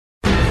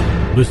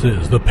This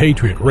is the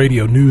Patriot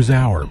Radio News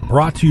Hour,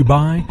 brought to you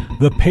by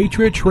the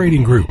Patriot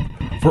Trading Group.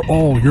 For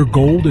all your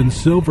gold and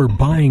silver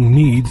buying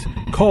needs,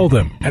 call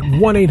them at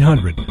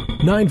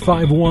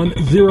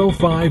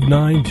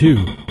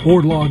 1-800-951-0592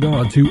 or log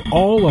on to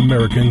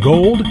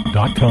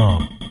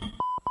allamericangold.com.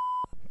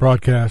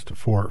 Broadcast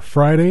for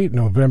Friday,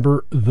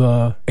 November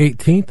the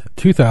 18th,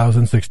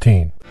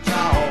 2016.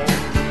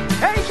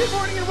 Hey, good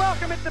morning and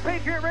welcome. It's the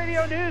Patriot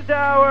Radio News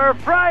Hour,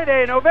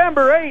 Friday,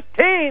 November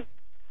 18th.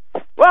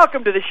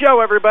 Welcome to the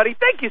show, everybody.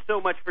 Thank you so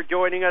much for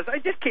joining us. I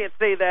just can't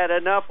say that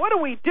enough. What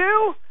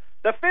do?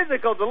 The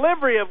physical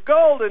delivery of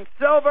gold and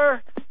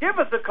silver. Give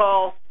us a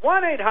call,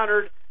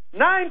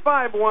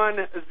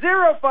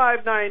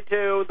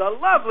 1-800-951-0592. The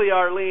lovely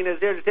Arlene is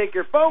there to take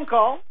your phone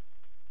call,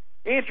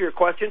 answer your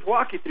questions,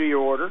 walk you through your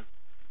order.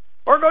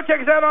 Or go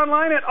check us out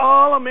online at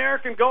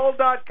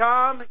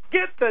allamericangold.com.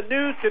 Get the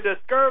news to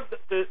disturb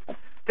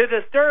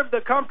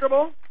the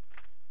comfortable.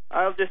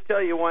 I'll just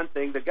tell you one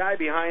thing. The guy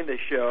behind the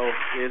show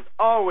is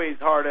always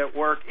hard at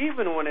work,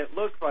 even when it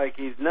looks like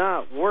he's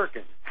not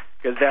working,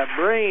 because that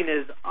brain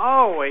is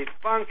always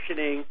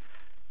functioning,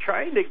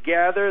 trying to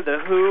gather the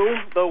who,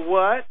 the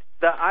what,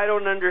 the I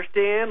don't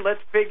understand,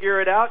 let's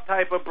figure it out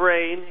type of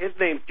brain. His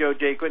name's Joe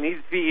Jaquin.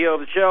 He's the CEO of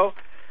the show.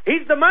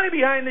 He's the money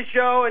behind the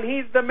show, and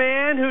he's the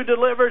man who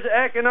delivers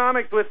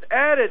economics with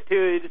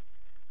attitude.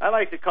 I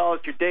like to call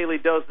it your daily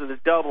dose of the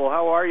double.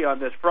 How are you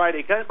on this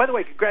Friday? By the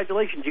way,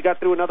 congratulations. You got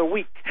through another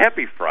week.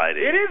 Happy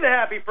Friday. It is a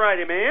happy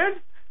Friday, man.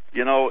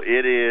 You know,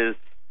 it is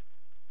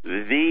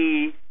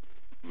the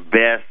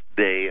best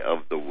day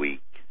of the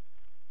week,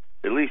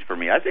 at least for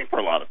me. I think for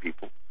a lot of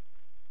people,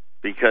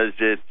 because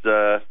it's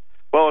it's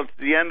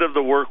the end of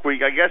the work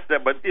week. I guess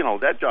that, but, you know,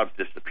 that job's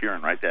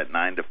disappearing, right? That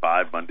 9 to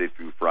 5, Monday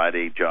through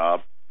Friday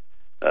job,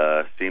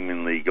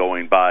 seemingly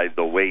going by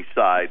the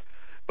wayside.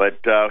 But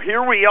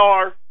here we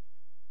are.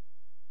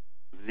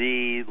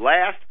 The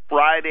last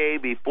Friday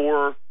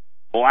before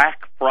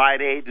Black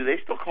Friday. Do they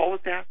still call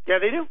it that? Yeah,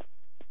 they do.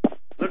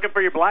 Looking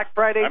for your Black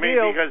Friday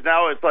deal. Because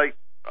now it's like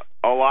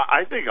a lot.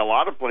 I think a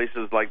lot of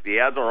places, like, the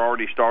ads are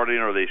already starting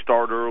or they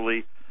start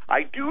early.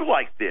 I do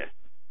like this.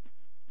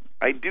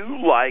 I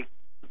do like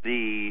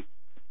the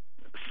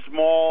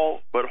small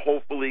but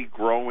hopefully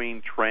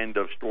growing trend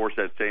of stores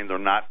that saying they're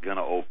not going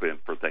to open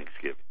for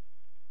Thanksgiving.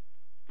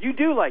 You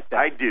do like that?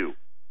 I do.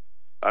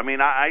 I mean,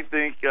 I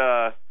think,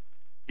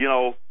 you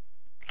know,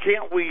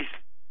 can't we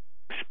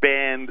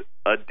spend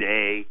a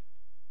day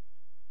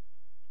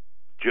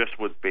just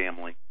with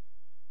family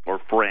or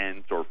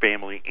friends or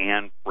family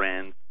and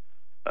friends?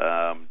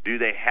 Do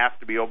they have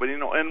to be open? You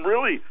know, and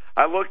really,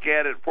 I look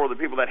at it for the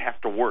people that have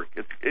to work.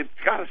 It's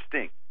got to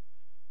stink.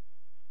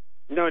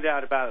 No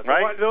doubt about it.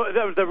 Right?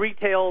 The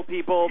retail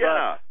people,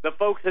 yeah. the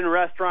folks in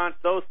restaurants,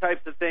 those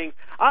types of things.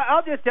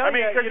 I'll just tell you. I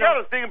mean, because you got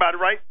to think about it,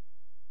 right?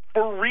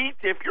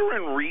 If you're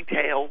in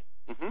retail,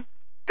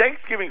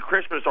 Thanksgiving,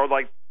 Christmas are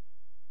like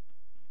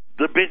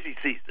the busy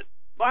season.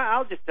 Well,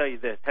 I'll just tell you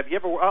this. Have you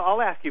ever?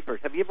 I'll ask you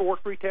first. Have you ever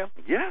worked retail?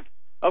 Yeah.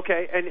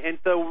 Okay, and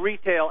so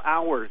retail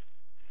hours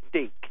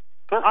stink.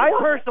 I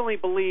personally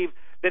believe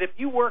that if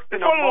you worked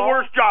in a mall, it's one of the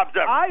worst jobs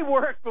ever. I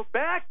worked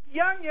back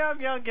young,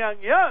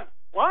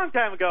 long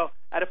time ago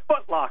at a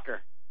Foot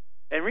Locker,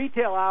 and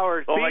retail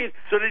hours. So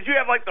did you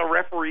have like the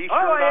referee shirt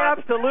I on?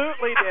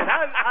 absolutely did.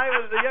 I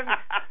was a young.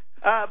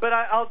 But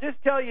I'll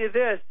just tell you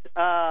this.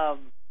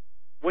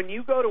 When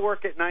you go to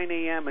work at 9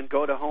 a.m. and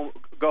go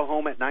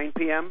home at 9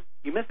 p.m.,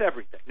 you miss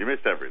everything. You miss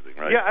everything,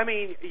 right? Yeah, I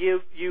mean,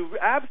 you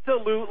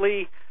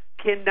absolutely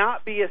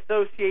cannot be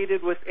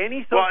associated with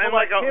any social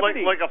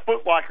activity. Like a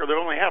Foot Locker, they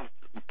only have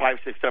 5,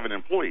 6, 7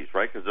 employees,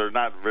 right? Because they're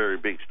not very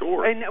big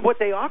stores. And what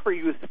they offer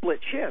you is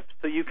split shifts.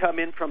 So you come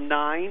in from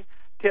 9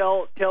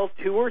 till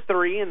 2 or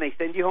 3, and they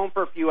send you home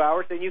for a few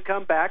hours. Then you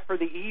come back for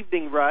the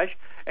evening rush,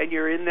 and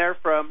you're in there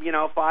from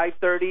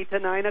 5:30 to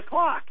 9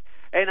 o'clock.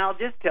 And I'll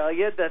just tell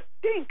you, that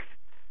stinks.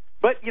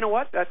 But you know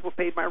what? That's what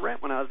paid my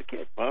rent when I was a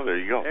kid. Well, there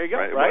you go. There you go.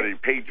 Right? Right? Well, you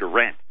paid your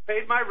rent.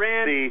 Paid my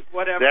rent. See,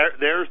 whatever.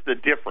 There's the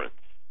difference.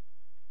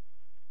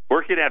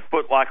 Working at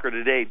Foot Locker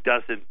today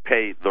doesn't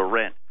pay the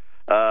rent.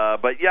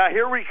 But yeah,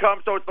 here we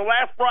come. So it's the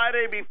last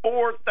Friday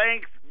before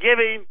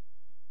Thanksgiving.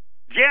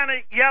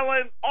 Janet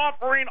Yellen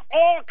offering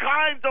all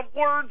kinds of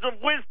words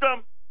of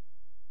wisdom.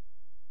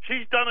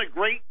 She's done a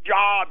great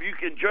job. You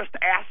can just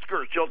ask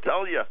her. She'll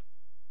tell you.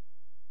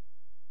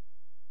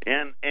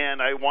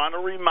 And I want to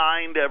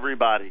remind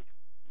everybody,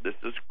 this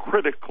is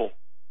critical.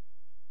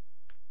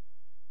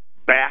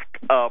 Back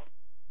up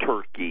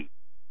turkey.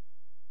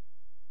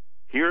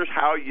 Here's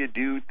how you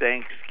do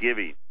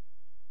Thanksgiving.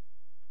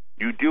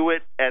 You do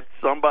it at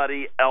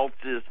somebody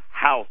else's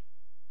house.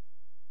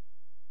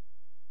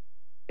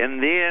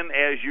 And then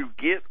as you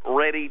get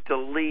ready to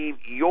leave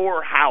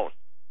your house,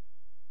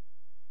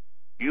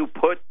 you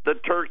put the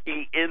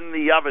turkey in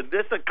the oven.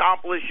 This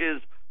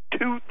accomplishes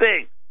 2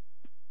 things.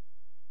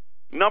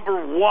 Number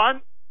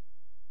 1,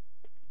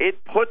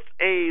 it puts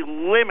a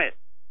limit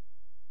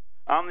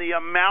on the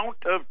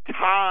amount of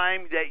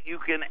time that you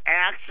can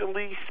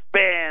actually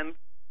spend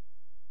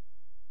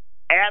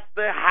at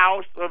the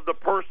house of the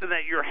person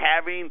that you're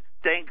having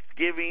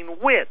Thanksgiving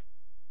with,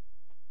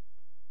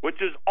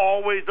 which is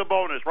always a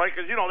bonus, right?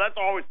 Because, that's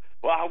always,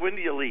 well, when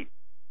do you leave?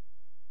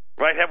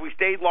 Right? Have we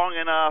stayed long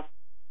enough?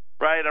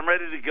 Right? I'm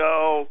ready to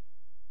go.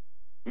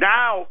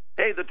 Now,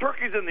 hey, the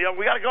turkey's in the oven.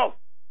 We got to go.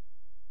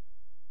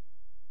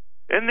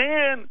 And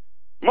then,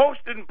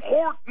 most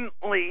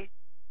importantly,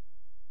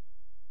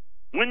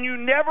 when you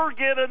never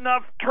get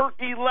enough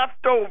turkey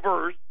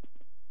leftovers,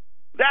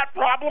 that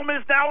problem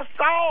is now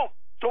solved.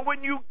 So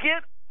when you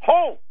get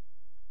home,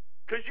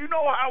 because you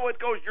know how it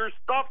goes, you're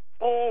stuffed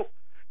full,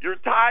 you're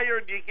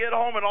tired, you get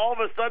home, and all of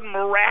a sudden,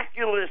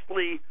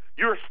 miraculously,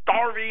 you're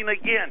starving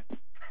again.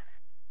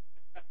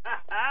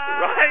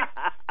 Right?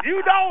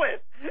 You know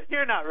it.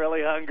 You're not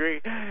really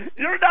hungry.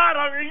 You're not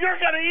hungry. You're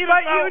going to eat it.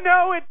 But you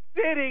know it's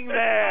sitting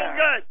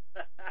there. It's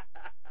so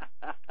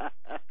good.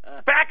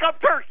 Back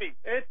up turkey.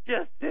 It's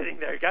just sitting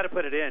there. You got to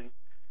put it in.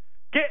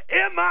 Get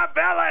in my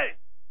belly.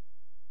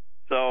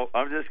 So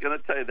I'm just going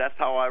to tell you, that's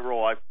how I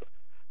roll.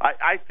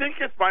 I think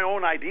it's my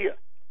own idea.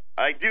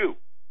 I do.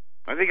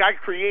 I think I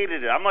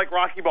created it. I'm like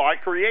Rocky Ball. I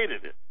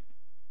created it.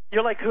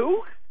 You're like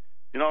who?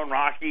 In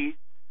Rocky,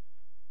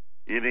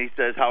 he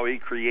says how he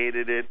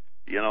created it.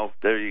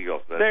 There you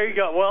go. There you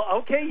go.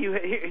 Well, okay.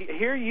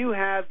 Here you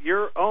have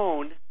your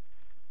own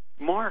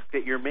mark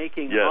that you're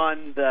making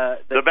on the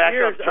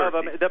backup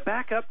turkey. The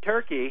backup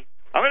turkey.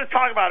 I'm going to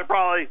talk about it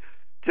probably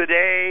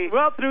today.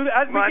 Well,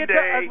 as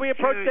we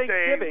approach Tuesday,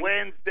 Thanksgiving,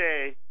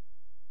 Wednesday.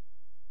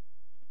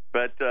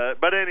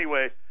 But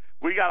anyway,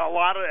 we got a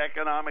lot of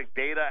economic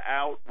data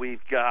out.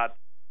 We've got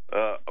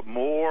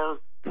more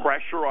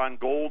pressure on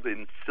gold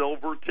and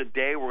silver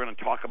today. We're going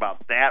to talk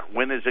about that.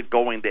 When is it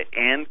going to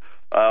end?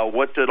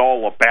 What's it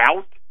all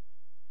about?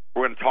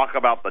 We're going to talk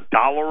about the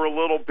dollar a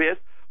little bit.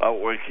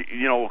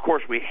 Of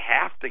course, we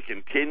have to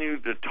continue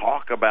to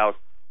talk about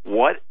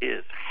what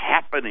is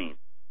happening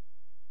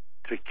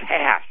to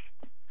cash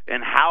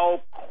and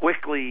how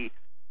quickly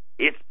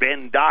it's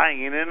been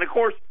dying. And, of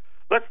course,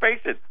 let's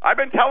face it, I've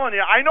been telling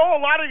you, I know a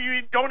lot of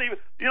you don't even,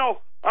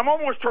 I'm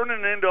almost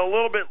turning into a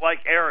little bit like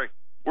Eric,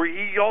 where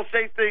you'll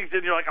say things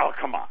and you're like, oh,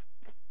 come on.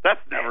 That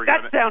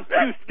sounds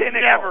too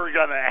cynical. Never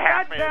going to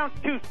happen. That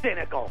sounds too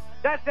cynical.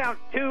 That sounds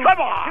too...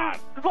 Come on.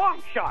 Too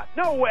long shot.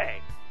 No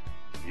way.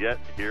 Yet,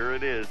 here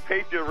it is.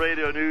 Patriot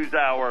Radio News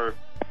Hour.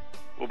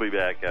 We'll be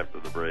back after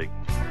the break.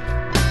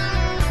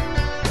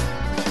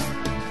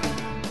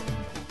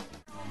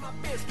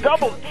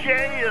 Double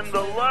J in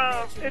the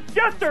love. It's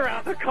just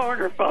around the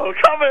corner, folks.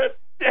 Coming.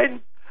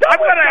 And I'm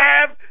going to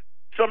have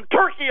some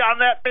turkey on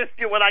that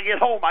biscuit when I get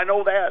home. I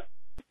know that.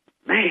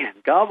 Man,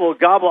 gobble,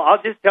 gobble.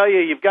 I'll just tell you,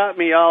 you've got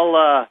me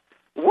all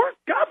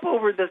worked up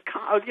over this,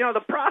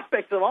 the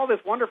prospects of all this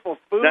wonderful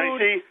food. Now,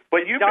 see,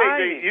 but you've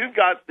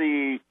got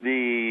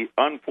the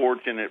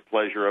unfortunate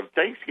pleasure of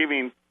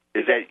Thanksgiving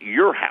is at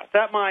your house. It's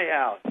at my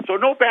house. So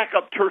no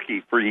backup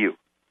turkey for you.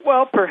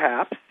 Well,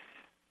 perhaps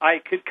I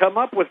could come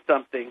up with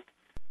something.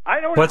 I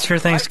don't What's know. your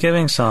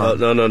Thanksgiving song?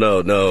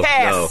 No.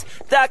 Pass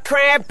the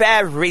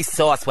cranberry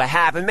sauce. We're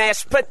having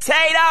mashed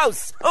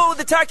potatoes. Ooh,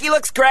 the turkey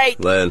looks great.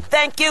 Len.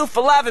 Thank you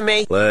for loving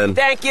me. Len.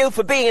 Thank you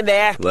for being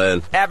there.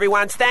 Len.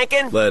 Everyone's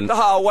thanking. Len. The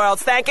whole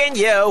world's thanking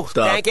you.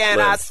 Stop. Thanking Len.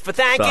 us for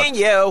thanking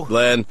Stop. you.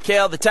 Len.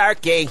 Kill the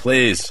turkey.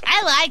 Please.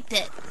 I liked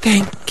it.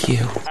 Thank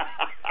you.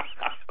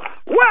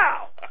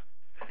 Wow.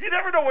 You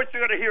never know what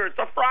you're going to hear. It's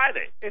a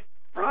Friday. It's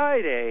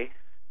Friday.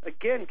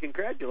 Again,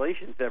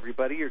 congratulations,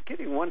 everybody. You're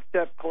getting one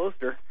step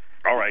closer.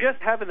 All right. Just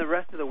having the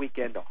rest of the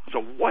weekend off. So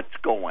what's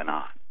going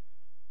on?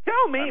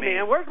 Tell me,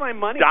 man. Where's my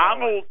money?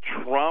 Donald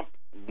Trump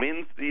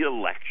wins the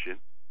election.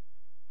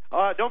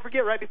 Don't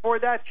forget, right before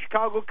that,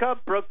 Chicago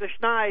Cubs broke the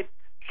schneid,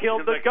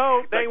 killed the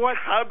goat.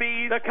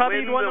 The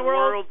Cubbies won the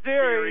World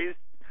Series.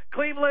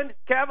 Cleveland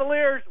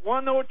Cavaliers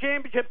won the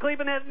championship.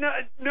 Cleveland had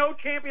no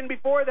champion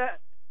before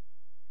that.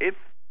 It's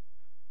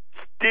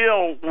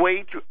still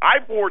way too... I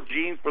wore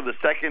jeans for the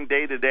second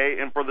day today,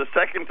 and for the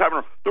second time,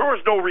 there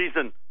was no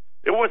reason.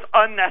 It was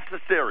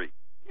unnecessary.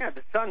 Yeah,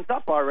 the sun's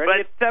up already. But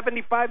it's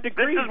 75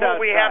 degrees This is what outside.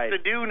 we have to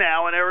do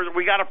now, and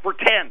we got to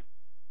pretend.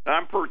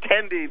 I'm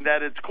pretending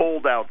that it's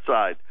cold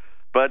outside.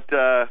 But,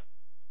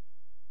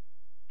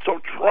 so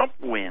Trump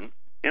wins,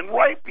 and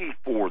right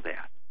before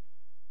that,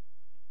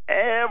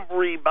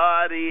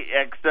 everybody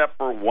except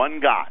for one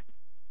guy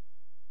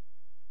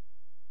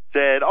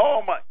said,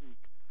 oh, my,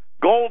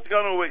 gold's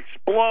going to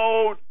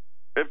explode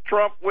if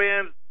Trump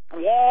wins.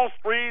 Wall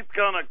Street's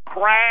going to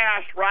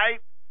crash, right?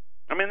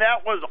 I mean,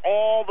 that was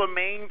all the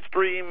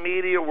mainstream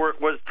media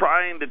was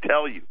trying to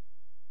tell you.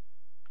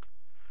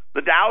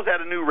 The Dow's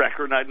had a new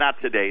record. Not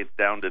today. It's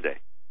down today.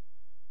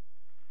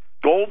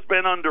 Gold's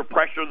been under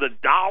pressure. The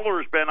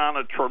dollar's been on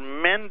a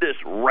tremendous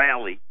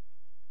rally.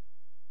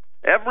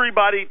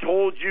 Everybody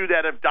told you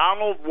that if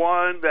Donald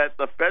won, that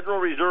the Federal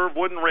Reserve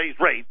wouldn't raise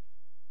rates.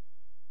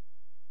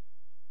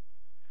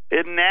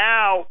 And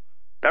now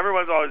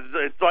everyone's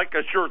it's like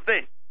a sure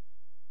thing.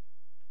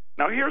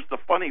 Now, here's the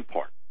funny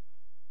part.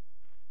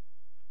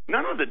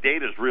 None of the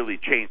data's really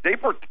changed.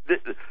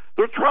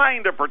 They're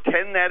trying to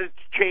pretend that it's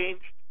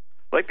changed,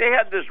 Like they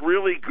had this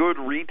really good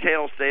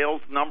retail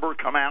sales number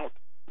come out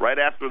right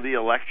after the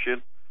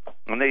election,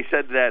 and they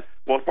said that,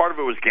 well, part of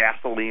it was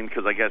gasoline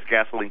because I guess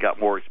gasoline got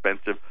more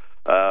expensive,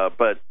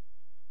 but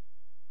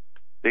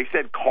they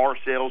said car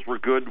sales were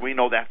good. We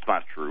know that's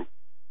not true,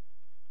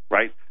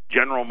 right?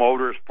 General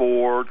Motors,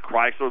 Ford,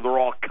 Chrysler, they're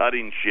all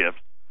cutting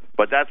shifts,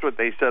 but that's what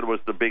they said was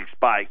the big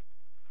spike.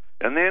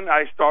 And then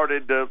I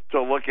started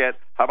to look at,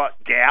 how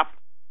about Gap?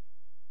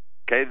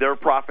 Okay, their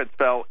profits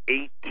fell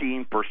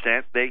 18%.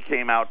 They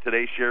came out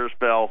today, shares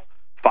fell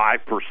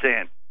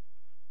 5%.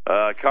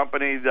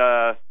 Company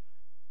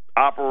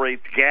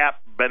operates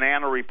Gap,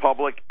 Banana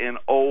Republic, and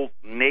Old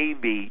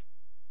Navy.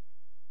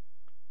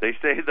 They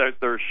say that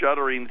they're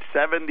shuttering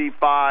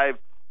 75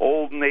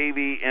 Old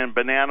Navy and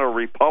Banana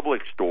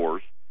Republic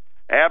stores.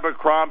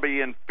 Abercrombie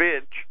and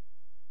Fitch,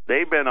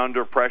 they've been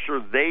under pressure.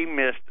 They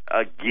missed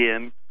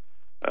again.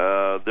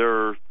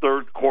 Their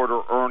third quarter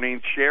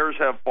earnings. Shares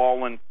have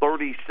fallen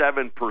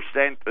 37%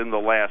 in the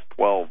last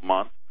 12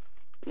 months.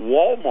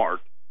 Walmart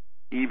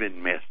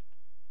even missed.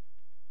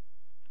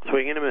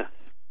 Swing and a miss.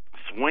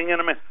 Swing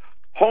and a miss.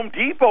 Home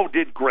Depot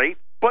did great,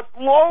 but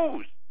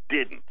Lowe's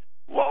didn't.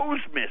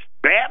 Lowe's missed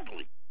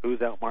badly.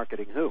 Who's out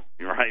marketing who?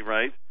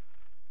 Right.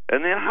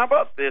 And then how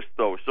about this,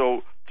 though?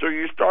 So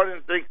you're starting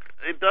to think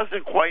it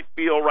doesn't quite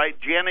feel right.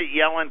 Janet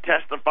Yellen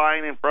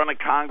testifying in front of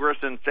Congress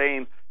and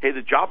saying, hey,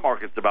 the job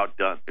market's about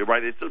done,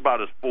 right? It's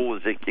about as full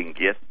as it can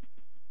get,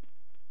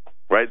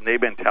 right? And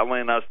they've been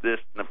telling us this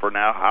for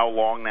now, how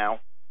long now?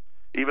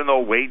 Even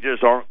though wages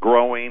aren't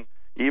growing,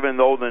 even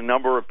though the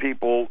number of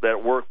people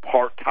that work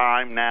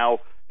part-time now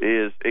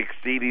is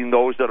exceeding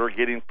those that are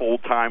getting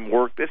full-time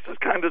work, this is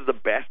kind of the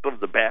best of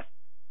the best.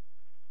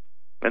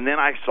 And then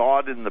I saw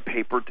it in the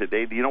paper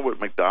today. Do you know what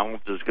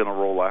McDonald's is going to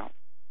roll out?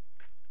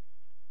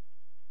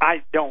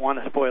 I don't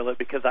want to spoil it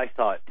because I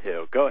saw it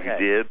too. Go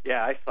ahead. You did?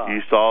 Yeah, I saw it.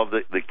 You saw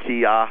the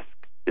kiosk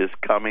is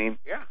coming?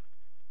 Yeah.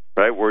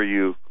 Right, where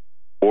you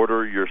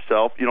order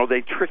yourself. You know, they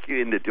trick you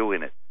into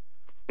doing it.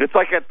 It's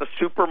like at the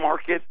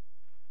supermarket,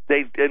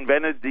 they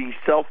invented the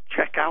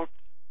self-checkouts.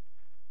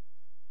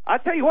 I'll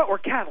tell you what, we're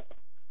cattle.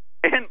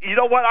 And you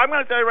know what? I'm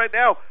going to tell you right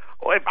now,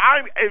 if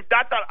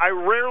not that I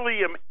rarely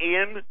am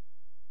in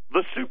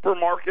the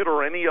supermarket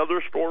or any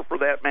other store for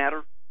that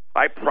matter.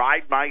 I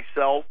pride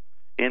myself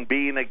in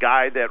being a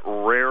guy that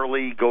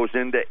rarely goes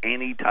into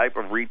any type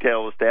of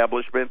retail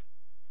establishment.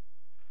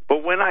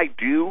 But when I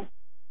do,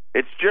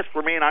 it's just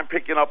for me, and I'm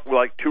picking up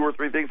like 2 or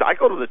 3 things. I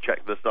go to the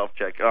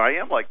self-check. I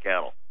am like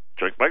cattle.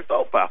 Check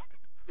myself out.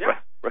 Yeah.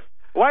 Right.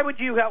 Why would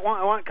you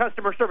want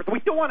customer service?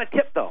 We still want a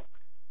tip, though.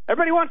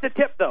 Everybody wants a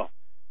tip, though.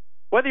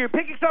 Whether you're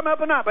picking something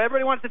up or not, but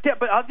everybody wants a tip.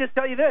 But I'll just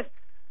tell you this.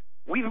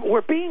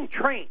 We're being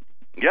trained.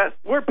 Yes.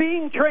 We're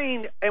being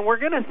trained, and we're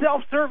going to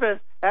self-service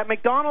at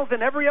McDonald's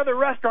and every other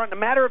restaurant in a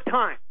matter of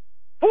time.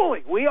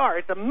 Fully, we are.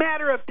 It's a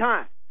matter of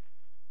time.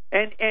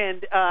 And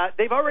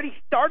they've already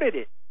started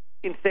it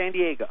in San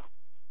Diego.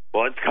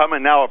 Well, it's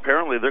coming now.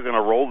 Apparently, they're going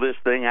to roll this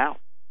thing out.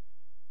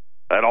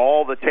 At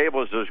all the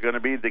tables, there's going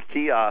to be the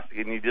kiosk,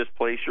 and you just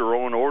place your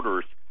own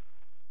orders.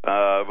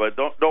 But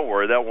don't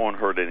worry, that won't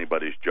hurt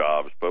anybody's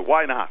jobs. But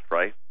why not,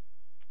 right?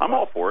 I'm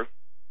all for it.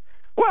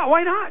 Well,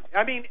 why not?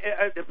 I mean,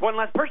 it's one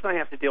less person I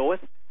have to deal with.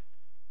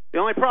 The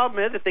only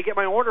problem is if they get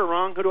my order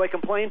wrong, who do I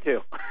complain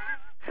to?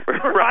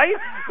 Right?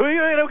 Who are you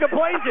going to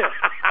complain to?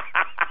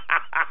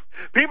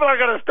 People are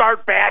going to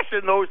start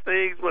bashing those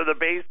things with a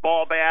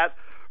baseball bat,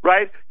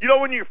 right? You know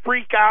when you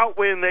freak out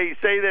when they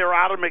say they're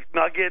out of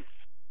McNuggets,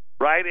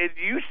 right? And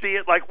you see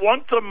it like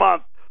once a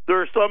month.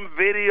 There's some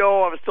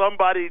video of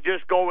somebody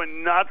just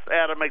going nuts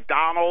at a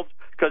McDonald's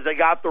because they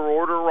got their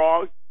order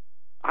wrong.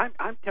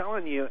 I'm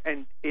telling you,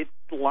 and it's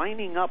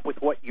lining up with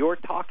what you're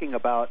talking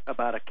about a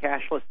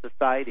cashless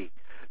society,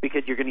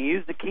 because you're going to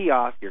use the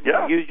kiosk, you're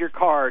going to use your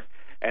card,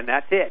 and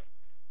that's it.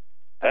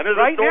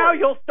 Right now,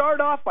 you'll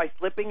start off by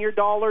slipping your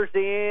dollars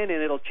in,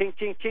 and it'll ching,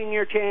 ching, ching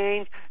your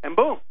change, and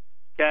boom,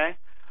 okay?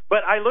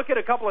 But I look at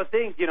a couple of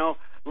things,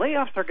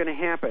 layoffs are going to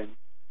happen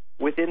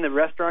within the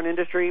restaurant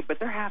industry, but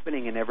they're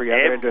happening in every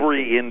other industry.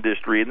 Every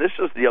industry, and this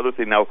is the other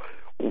thing. Now,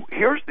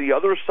 here's the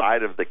other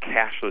side of the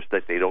cashless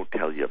that they don't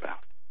tell you about.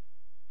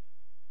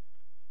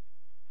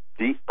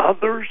 The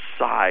other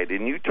side,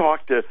 and you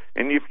talk to,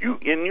 and if you,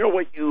 and you know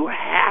what, you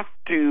have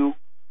to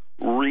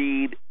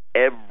read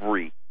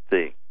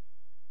everything.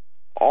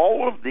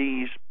 All of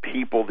these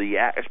people,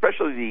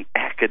 especially the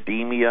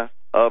academia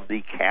of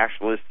the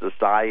cashless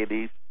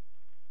societies,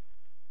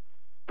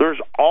 there's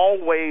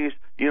always,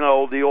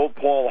 the old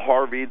Paul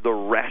Harvey, the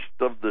rest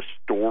of the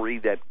story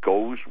that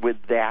goes with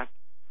that.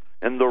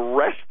 And the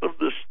rest of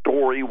the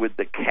story with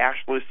the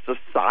cashless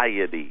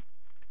society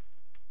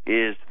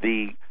is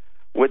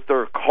what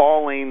they're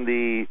calling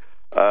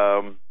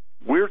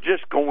we're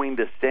just going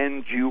to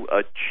send you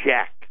a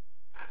check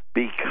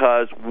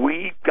because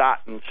we've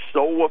gotten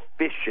so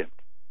efficient.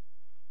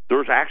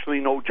 There's actually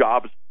no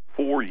jobs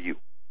for you.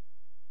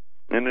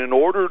 And in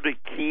order to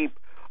keep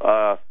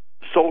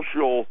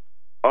social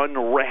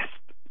unrest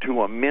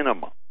to a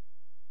minimum,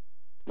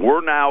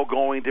 we're now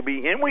going to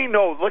be, and we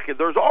know, look,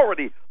 there's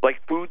already, like,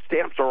 food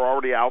stamps are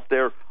already out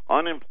there,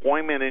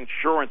 unemployment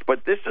insurance,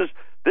 but this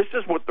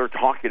is what they're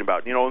talking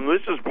about, you know, and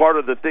this is part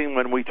of the thing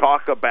when we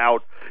talk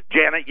about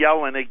Janet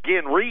Yellen,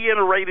 again,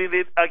 reiterated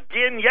it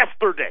again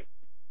yesterday.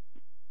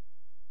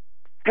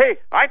 Hey,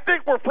 I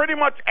think we're pretty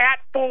much at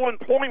full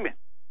employment.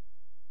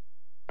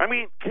 I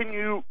mean, can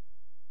you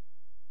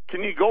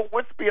go,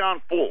 what's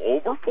beyond full?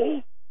 Over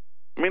full?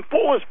 I mean,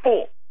 full is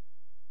full.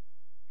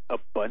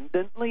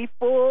 Abundantly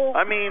full?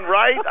 I mean,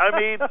 right? I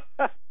mean,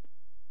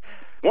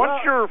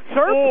 once you're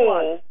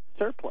full.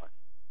 Surplus.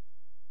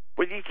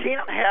 But you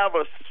can't have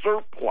a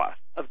surplus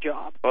of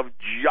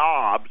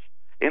jobs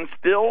and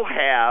still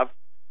have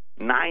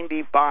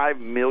 95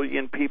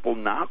 million people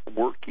not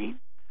working.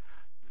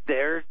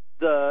 There's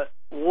the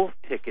wolf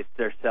tickets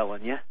they're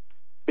selling you.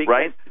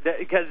 Right?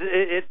 Because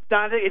it's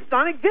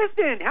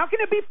non-existent. How can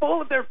it be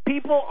full if there are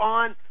people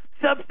on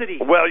subsidy?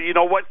 Well, you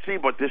know what? See,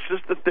 but this is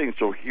the thing.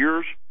 So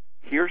here's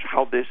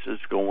how this is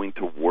going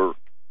to work.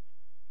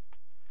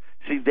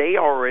 See, they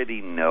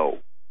already know.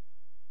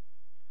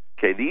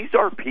 Okay, these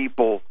are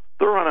people,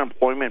 their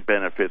unemployment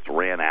benefits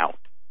ran out.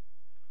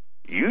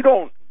 You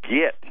don't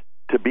get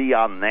to be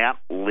on that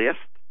list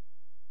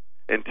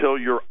until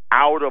you're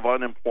out of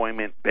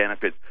unemployment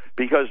benefits,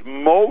 because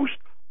most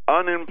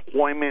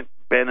unemployment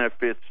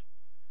benefits,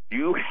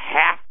 you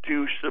have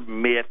to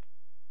submit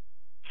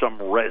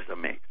some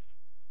resumes,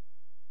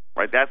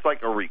 right? That's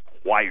like a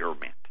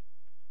requirement,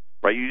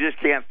 right? You just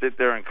can't sit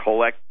there and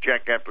collect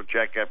check after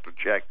check after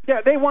check.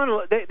 Yeah, they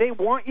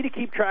want you to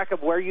keep track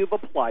of where you've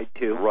applied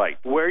to, right?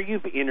 Where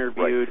you've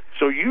interviewed. Right.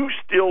 So you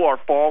still are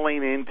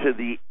falling into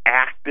the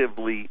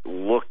actively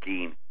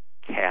looking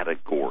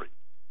category.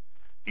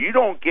 You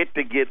don't get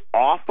to get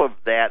off of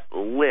that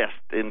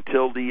list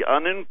until the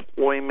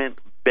unemployment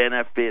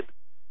benefit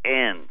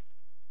ends.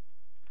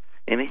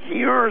 And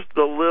here's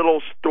the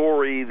little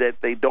story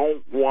that they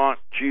don't want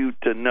you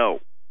to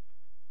know,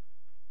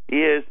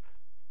 is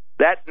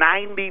that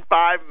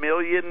 95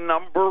 million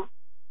number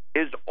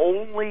is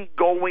only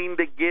going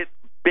to get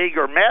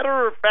bigger.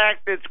 Matter of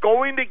fact, it's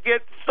going to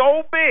get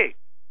so big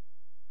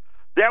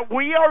that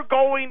we are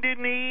going to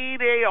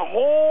need a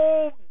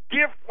whole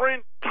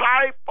different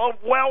type of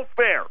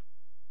welfare.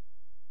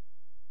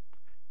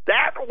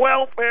 That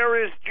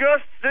welfare is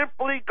just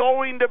simply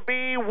going to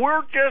be,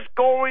 we're just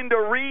going to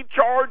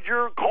recharge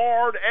your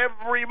card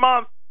every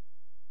month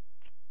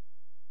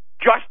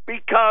just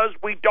because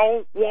we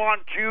don't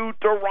want you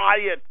to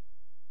riot.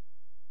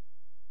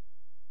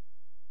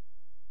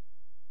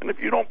 And if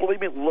you don't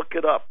believe me, look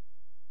it up.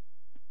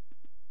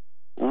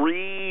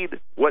 Read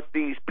what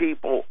these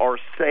people are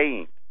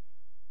saying.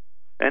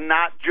 And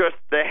not just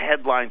the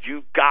headlines.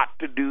 You've got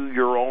to do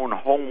your own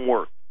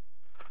homework.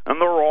 And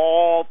they're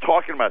all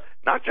talking about it.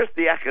 Not just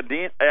the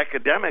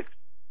academics.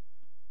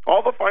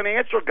 All the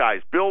financial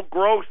guys. Bill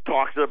Gross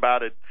talks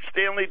about it.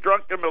 Stanley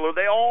Druckenmiller.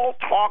 They all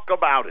talk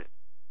about it.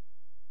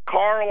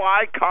 Carl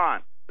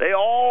Icahn. They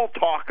all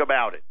talk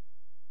about it.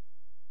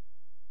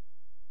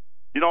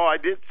 You know, I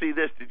did see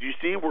this. Did you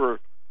see where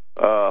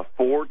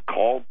Ford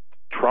called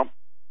Trump?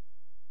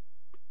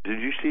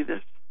 Did you see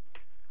this?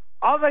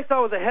 All I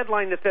saw was a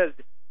headline that says,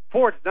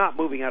 Ford's not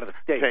moving out of the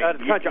state, out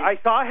of the country. I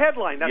saw a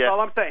headline. That's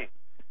all I'm saying.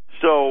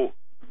 So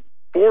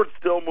Ford's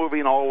still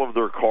moving all of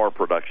their car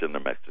production to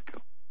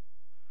Mexico.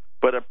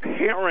 But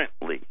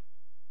apparently,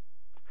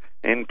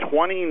 in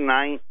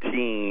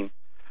 2019,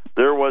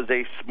 there was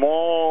a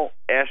small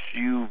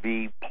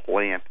SUV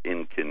plant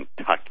in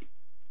Kentucky.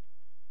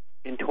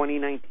 In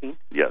 2019?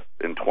 Yes,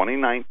 in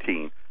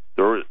 2019,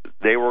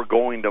 they were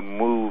going to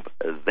move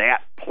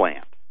that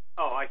plant.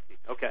 Oh, I see.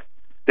 Okay.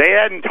 They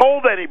hadn't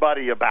told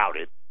anybody about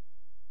it.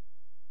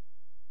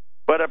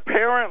 But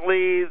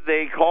apparently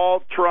they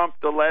called Trump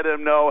to let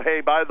him know,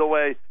 hey, by the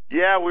way,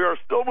 yeah, we are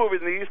still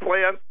moving these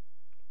plants.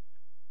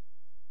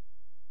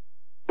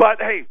 But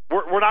hey,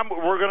 we're not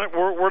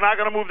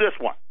gonna move this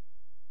one.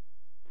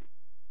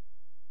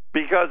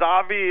 Because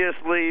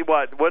obviously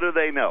what do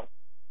they know?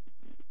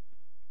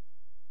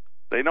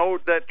 They know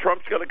that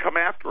Trump's going to come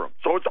after them.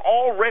 So it's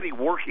already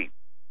working.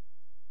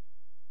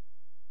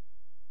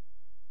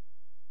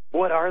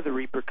 What are the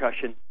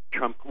repercussions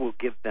Trump will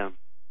give them?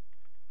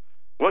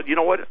 Well, you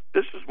know what?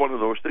 This is one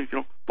of those things, you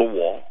know, the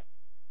wall.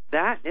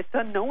 It's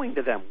unknowing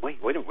to them. Wait,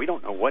 we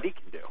don't know what he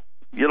can do.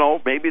 You know,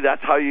 maybe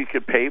that's how you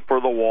could pay for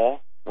the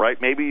wall, right?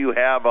 Maybe you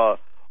have a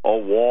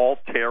wall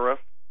tariff,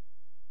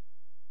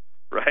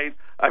 right?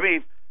 I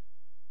mean,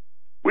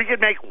 we could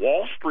make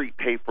Wall Street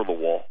pay for the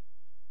wall.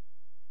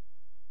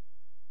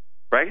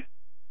 Right?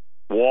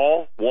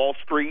 Wall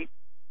Street.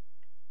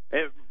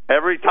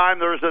 Every time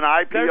there's an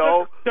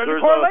IPO, there's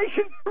a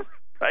correlation.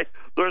 Right?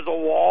 There's a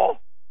wall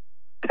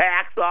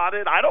tax on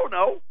it. I don't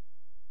know.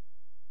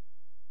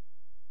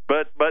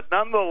 But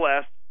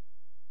nonetheless,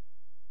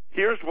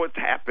 here's what's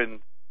happened.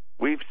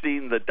 We've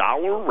seen the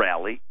dollar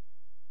rally.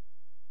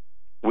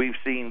 We've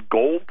seen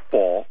gold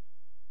fall.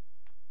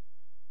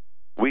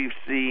 We've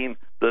seen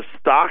the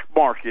stock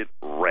market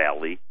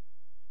rally.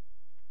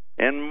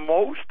 And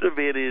most of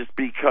it is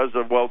because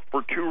of, well,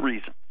 for two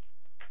reasons.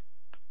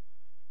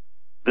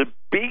 the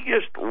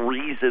biggest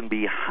reason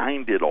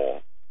behind it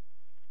all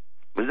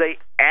is they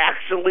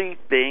actually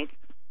think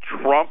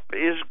Trump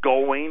is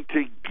going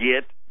to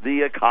get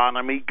the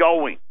economy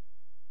going.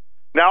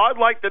 Now, I'd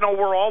like to know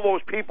where all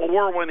those people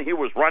were when he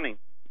was running.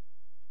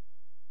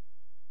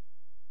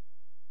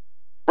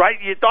 Right?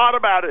 You thought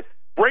about it.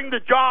 Bring the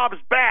jobs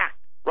back,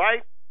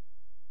 right?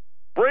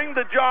 Bring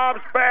the jobs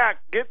back.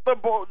 Get the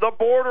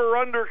border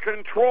under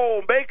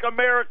control. Make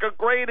America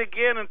great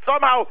again. And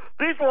somehow,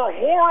 these were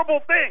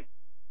horrible things.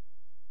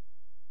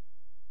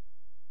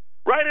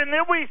 Right? And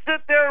then we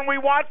sit there and we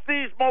watch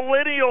these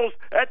millennials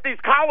at these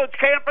college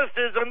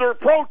campuses and they're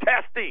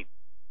protesting.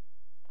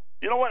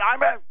 You know what?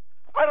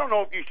 I don't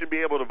know if you should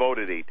be able to vote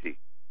at 18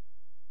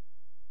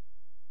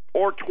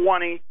 or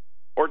 20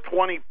 or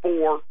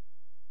 24.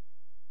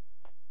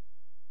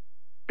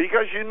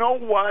 Because you know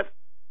what?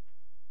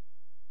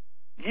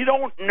 You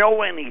don't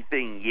know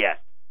anything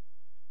yet.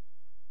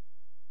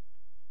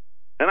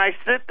 And I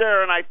sit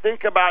there and I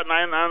think about,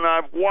 and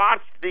I've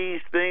watched these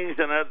things,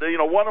 and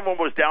one of them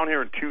was down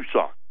here in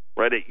Tucson,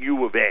 right at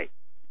U of A.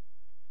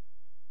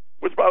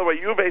 Which, by the way,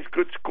 U of A is a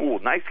good school,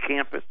 nice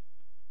campus.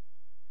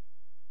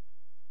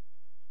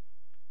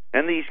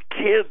 And these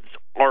kids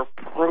are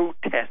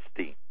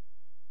protesting,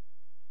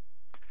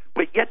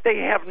 but yet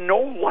they have no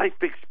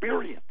life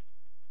experience.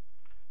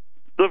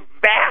 The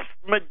vast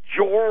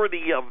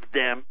majority of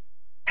them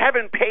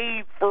haven't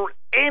paid for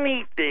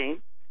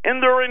anything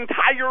in their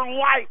entire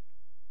life.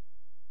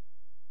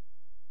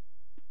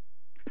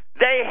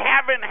 They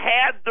haven't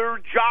had their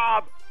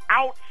job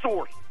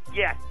outsourced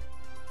yet.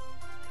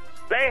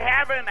 They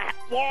haven't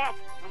lost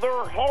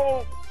their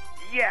home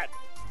yet.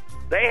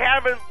 They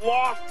haven't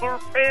lost their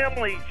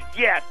families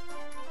yet.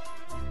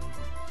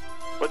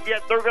 But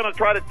yet they're going to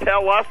try to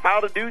tell us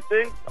how to do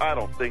things? I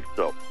don't think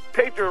so.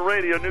 Patriot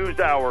Radio News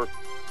Hour.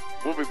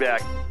 We'll be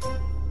back.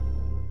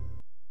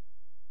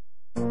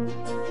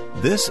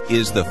 This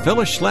is the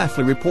Phyllis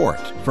Schlafly Report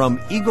from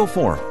Eagle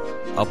Forum,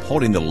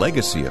 upholding the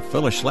legacy of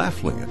Phyllis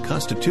Schlafly, a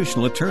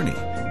constitutional attorney,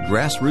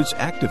 grassroots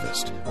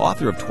activist,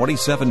 author of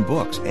 27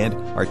 books, and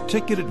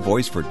articulate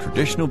voice for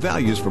traditional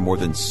values for more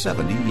than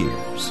 70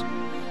 years.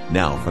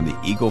 Now from the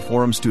Eagle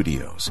Forum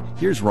studios,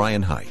 here's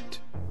Ryan Haidt.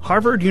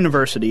 Harvard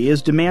University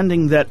is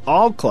demanding that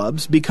all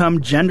clubs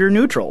become gender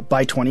neutral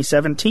by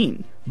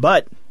 2017,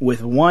 but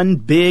with one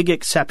big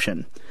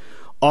exception.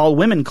 All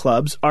women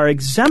clubs are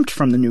exempt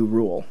from the new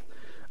rule.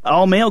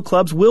 All male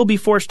clubs will be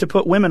forced to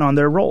put women on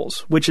their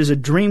rolls, which is a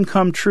dream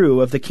come true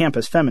of the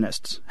campus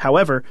feminists.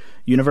 However,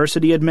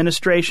 university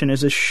administration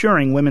is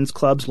assuring women's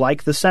clubs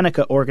like the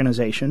Seneca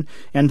Organization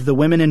and the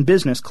Women in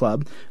Business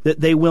Club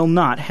that they will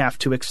not have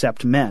to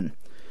accept men.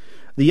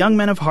 The young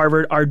men of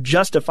Harvard are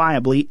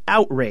justifiably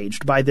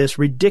outraged by this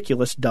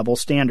ridiculous double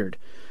standard.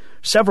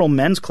 Several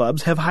men's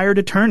clubs have hired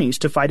attorneys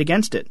to fight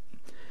against it.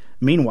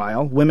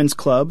 Meanwhile, women's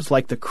clubs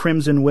like the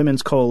Crimson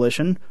Women's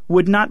Coalition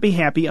would not be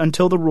happy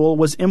until the rule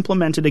was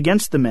implemented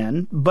against the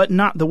men, but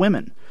not the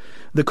women.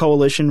 The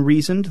coalition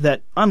reasoned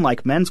that,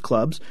 unlike men's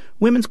clubs,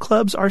 women's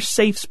clubs are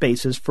safe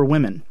spaces for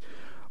women.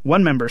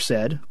 One member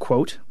said,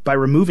 quote, "By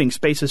removing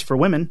spaces for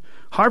women,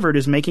 Harvard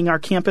is making our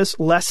campus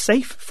less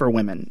safe for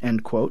women,"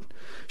 end quote.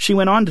 She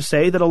went on to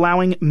say that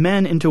allowing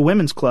men into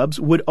women's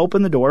clubs would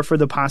open the door for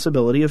the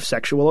possibility of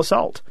sexual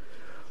assault.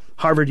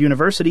 Harvard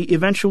University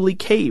eventually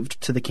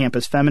caved to the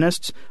campus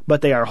feminists,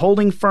 but they are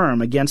holding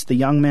firm against the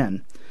young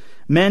men.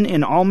 Men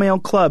in all-male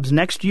clubs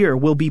next year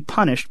will be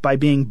punished by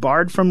being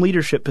barred from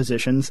leadership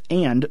positions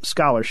and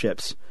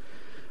scholarships.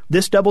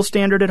 This double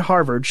standard at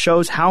Harvard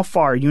shows how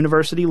far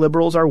university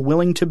liberals are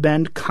willing to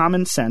bend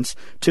common sense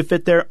to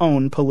fit their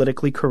own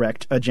politically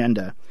correct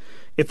agenda.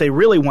 If they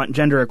really want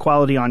gender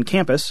equality on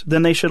campus,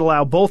 then they should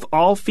allow both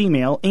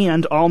all-female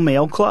and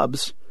all-male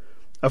clubs.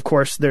 Of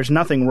course, there's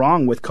nothing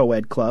wrong with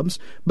co-ed clubs,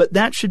 but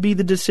that should be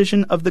the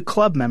decision of the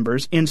club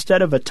members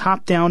instead of a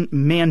top-down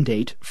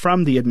mandate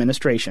from the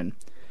administration.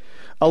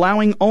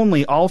 Allowing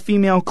only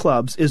all-female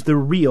clubs is the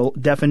real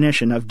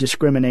definition of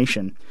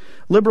discrimination.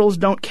 Liberals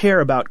don't care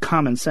about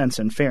common sense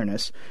and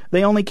fairness.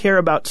 They only care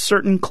about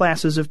certain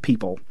classes of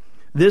people.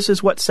 This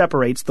is what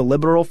separates the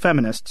liberal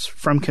feminists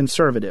from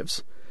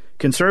conservatives.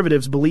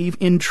 Conservatives believe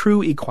in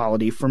true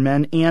equality for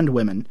men and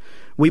women.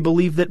 We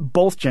believe that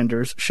both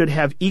genders should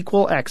have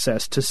equal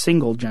access to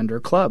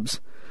single-gender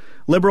clubs.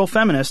 Liberal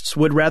feminists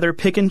would rather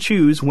pick and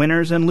choose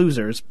winners and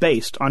losers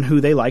based on who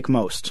they like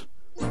most.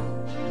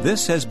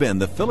 This has been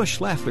the Phyllis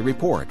Schlafly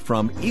Report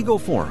from Eagle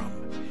Forum.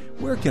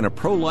 Where can a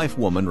pro-life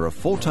woman or a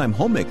full-time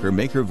homemaker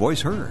make her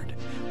voice heard?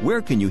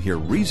 Where can you hear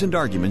reasoned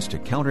arguments to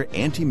counter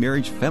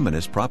anti-marriage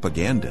feminist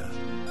propaganda?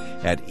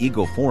 At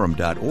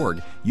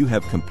eagleforum.org, you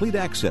have complete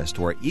access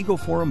to our Eagle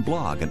Forum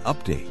blog and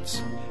updates.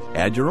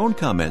 Add your own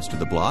comments to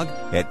the blog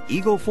at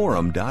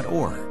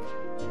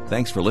eagleforum.org.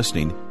 Thanks for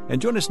listening,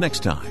 and join us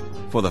next time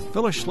for the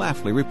Phyllis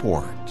Schlafly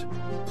Report.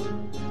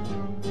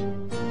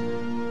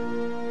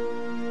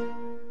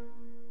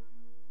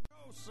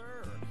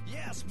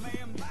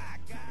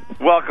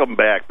 Welcome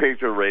back,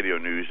 Patriot Radio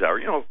News Hour.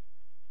 You know,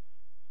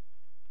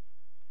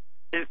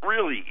 it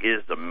really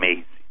is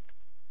amazing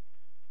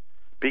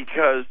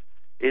because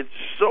it's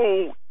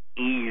so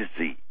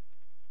easy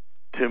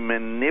to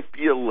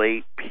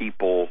manipulate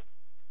people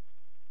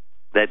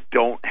that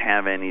don't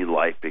have any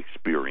life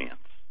experience.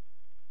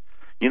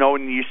 You know,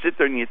 when you sit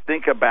there and you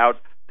think about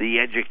the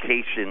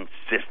education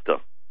system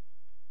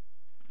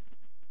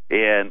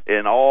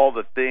and all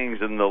the things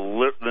and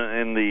not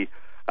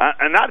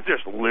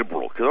just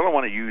liberal, because I don't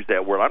want to use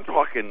that word. I'm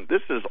talking,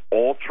 this is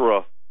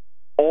ultra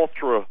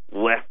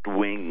left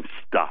wing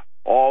stuff.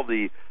 All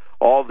the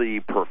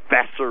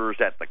professors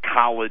at the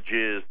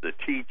colleges, the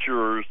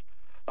teachers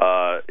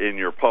in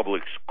your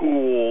public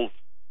schools,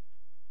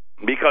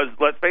 because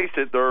let's face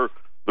it, they're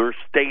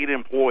state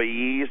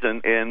employees,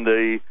 and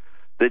the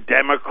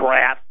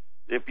Democrats,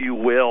 if you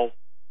will,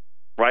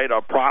 right,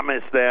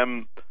 promise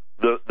them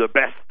the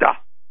best stuff.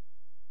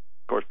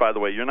 Of course, by the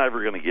way, you're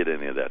never going to get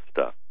any of that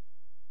stuff.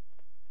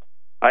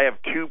 I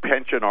have 2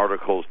 pension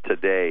articles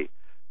today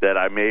that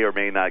I may or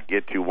may not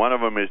get to. One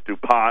of them is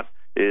DuPont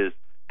is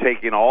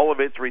taking all of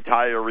its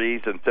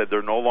retirees and said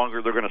they're going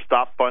to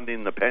stop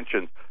funding the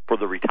pensions for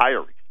the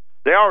retirees.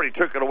 They already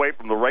took it away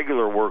from the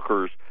regular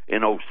workers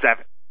in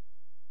 2007.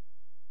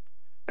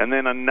 And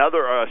then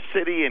another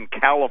city in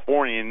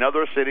California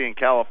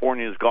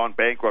has gone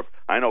bankrupt.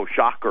 I know,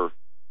 shocker.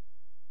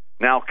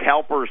 Now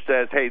CalPERS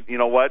says, hey, you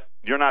know what?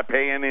 You're not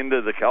paying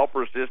into the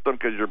CalPERS system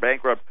because you're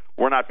bankrupt.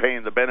 We're not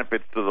paying the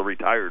benefits to the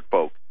retired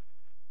folks.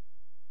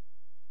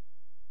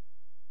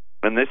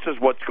 And this is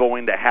what's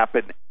going to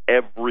happen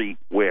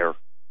everywhere.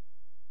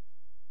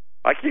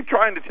 I keep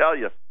trying to tell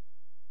you.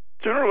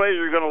 Sooner or later,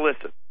 you're going to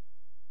listen.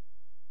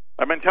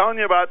 I've been telling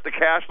you about the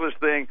cashless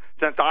thing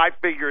since I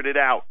figured it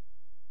out.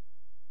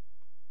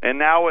 And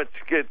now it's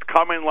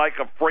coming like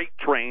a freight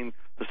train,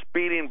 the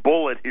speeding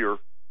bullet here.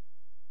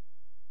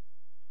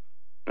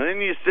 And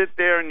then you sit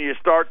there and you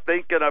start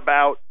thinking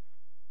about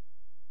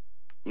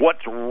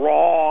what's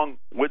wrong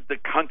with the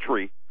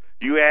country.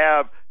 You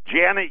have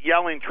Janet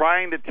Yellen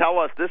trying to tell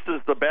us this is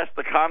the best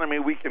economy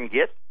we can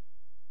get.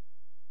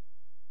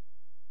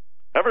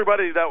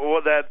 Everybody that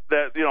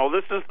you know,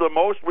 this is the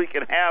most we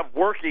can have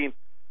working,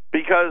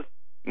 because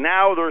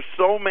now there's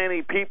so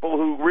many people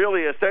who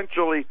really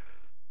essentially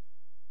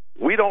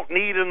we don't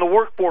need in the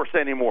workforce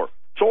anymore.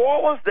 So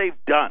all as they've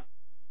done,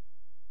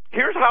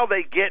 here's how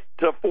they get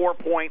to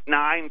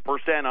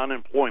 4.9%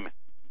 unemployment.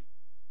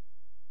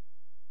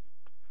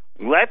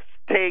 Let's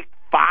take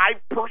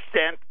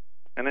 5%,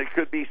 and it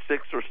could be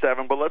 6 or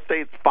 7, but let's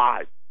say it's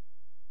 5,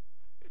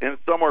 and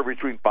it's somewhere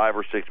between 5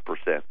 or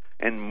 6%,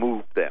 and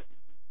move them.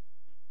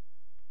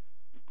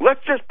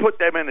 Let's just put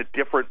them in a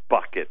different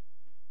bucket.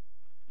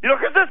 You know,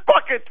 because this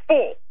bucket's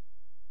full.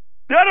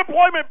 The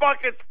unemployment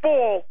bucket's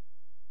full.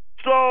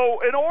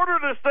 So in order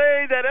to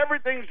say that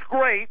everything's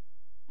great,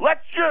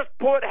 let's just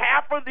put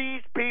half of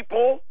these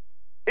people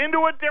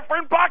into a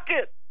different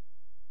bucket.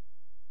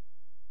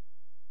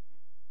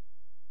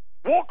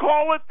 We'll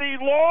call it the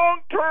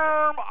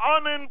long-term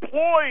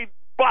unemployed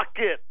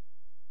bucket.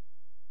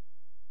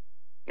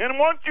 And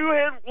once you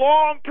hit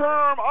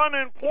long-term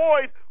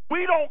unemployed,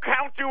 we don't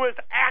count you as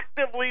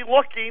actively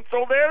looking,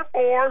 so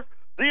therefore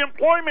the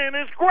employment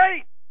is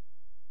great.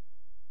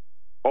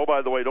 Oh,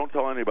 by the way, don't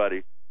tell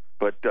anybody,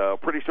 but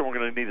pretty soon we're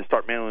going to need to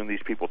start mailing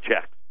these people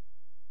checks.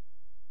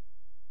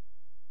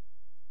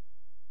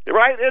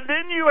 Right? And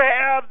then you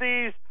have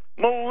these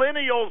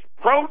millennials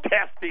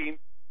protesting.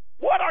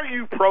 What are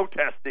you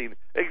protesting?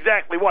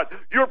 Exactly what?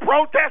 You're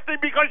protesting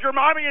because your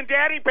mommy and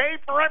daddy paid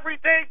for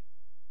everything?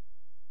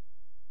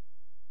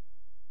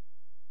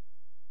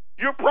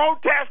 You're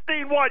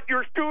protesting what?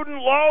 Your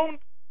student loans?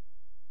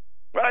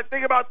 When I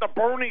think about the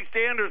Bernie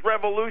Sanders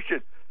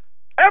revolution,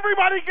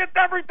 everybody gets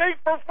everything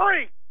for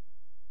free.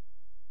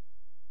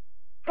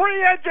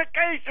 Free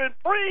education,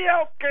 free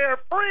health care,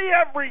 free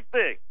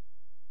everything.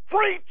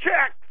 Free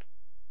checks.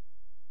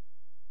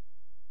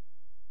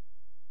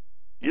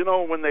 You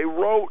know, when they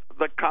wrote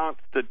the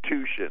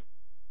Constitution,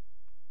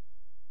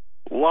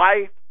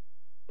 life,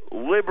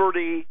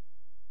 liberty,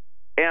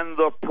 and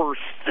the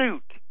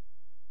pursuit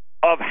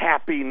of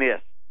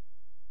happiness.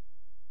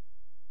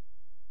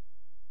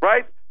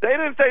 Right? They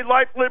didn't say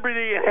life,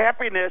 liberty, and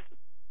happiness.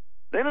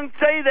 They didn't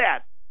say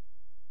that.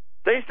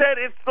 They said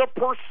it's the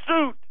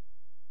pursuit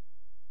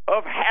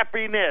of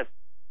happiness.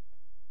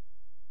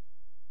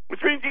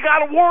 Which means you got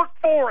to work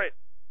for it.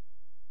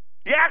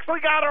 You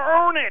actually got to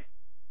earn it.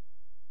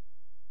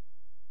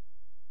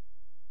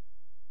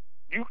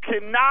 You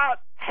cannot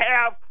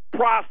have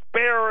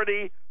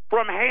prosperity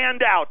from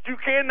handouts. You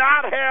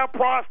cannot have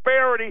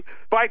prosperity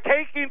by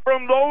taking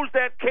from those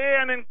that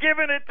can and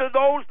giving it to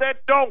those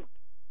that don't.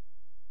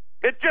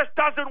 It just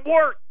doesn't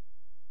work.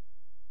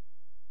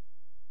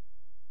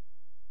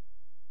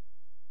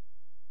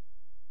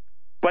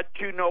 But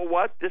you know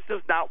what? This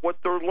is not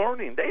what they're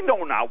learning. They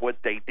know not what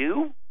they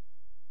do.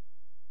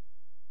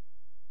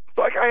 It's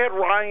like I had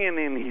Ryan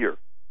in here,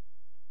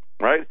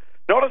 right?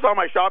 Notice on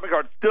my shopping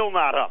cart, still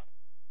not up.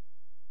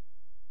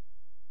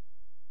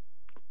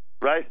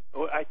 Right?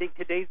 Well, I think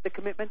today's the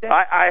commitment day.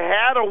 I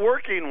had a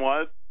working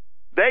one.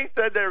 They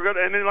said they were going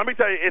to, and then let me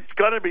tell you, it's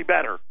going to be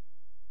better.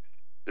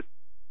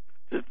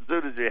 Just as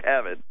soon as you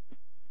have it.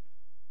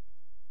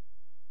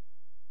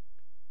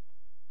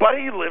 but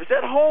he lives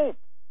at home.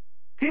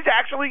 He's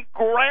actually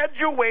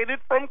graduated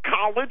from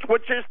college,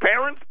 which his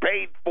parents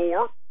paid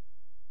for,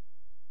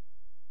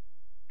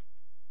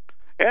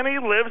 and he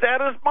lives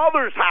at his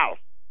mother's house.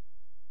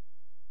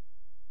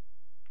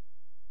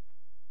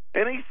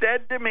 And he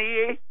said to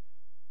me,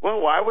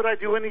 well, why would I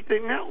do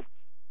anything else?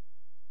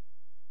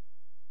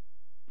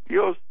 He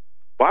goes,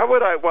 why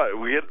would I,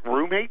 we get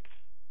roommates?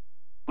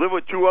 Live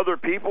with two other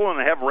people and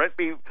have rent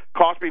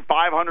cost me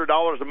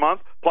 $500 a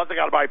month, plus I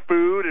got to buy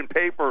food and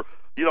pay for,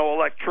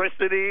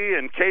 electricity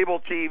and cable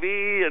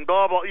TV and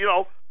blah, blah,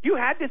 You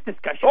had this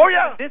discussion. Oh,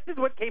 yeah. This is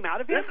what came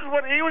out of it? This is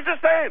what he was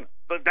just saying.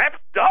 But that's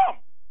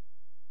dumb.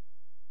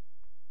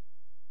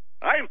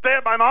 I can stay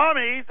at my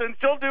mommy's, and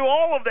she'll do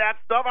all of that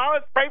stuff. I don't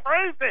have to pay for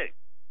anything.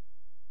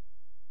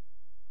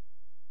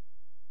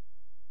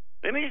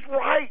 And he's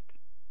right.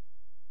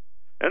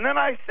 And then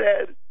I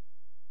said,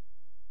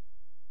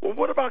 well,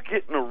 what about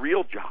getting a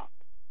real job?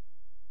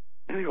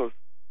 And he goes,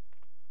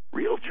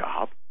 real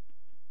job?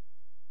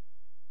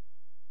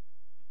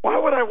 Why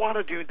would I want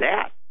to do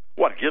that?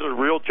 What, get a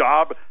real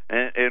job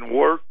and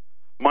work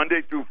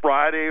Monday through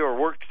Friday or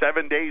work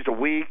 7 days a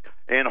week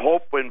and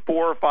hope in 4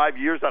 or 5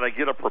 years that I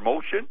get a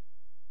promotion?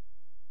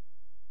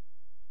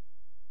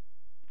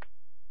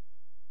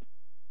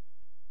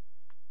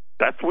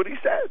 That's what he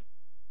said.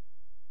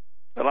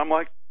 And I'm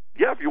like,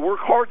 yeah, if you work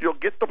hard, you'll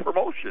get the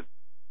promotion.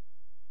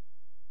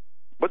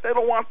 But they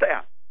don't want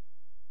that.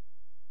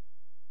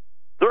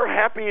 They're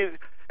happy.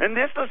 And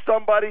this is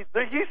somebody,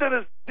 he's in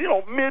his,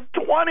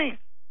 mid-20s.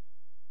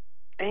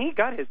 And he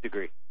got his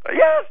degree.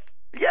 Yes,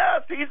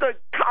 he's a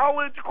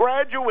college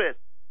graduate.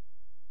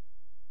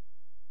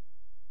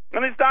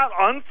 And he's not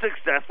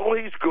unsuccessful.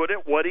 He's good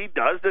at what he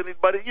does.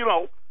 But,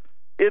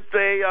 it's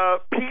a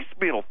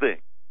piecemeal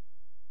thing.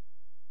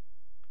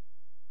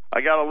 I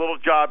got a little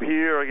job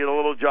here, I get a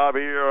little job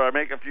here, I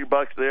make a few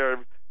bucks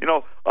there.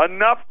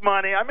 Enough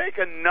money. I make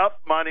enough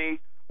money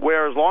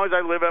where as long as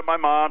I live at my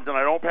mom's and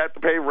I don't have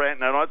to pay rent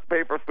and I don't have to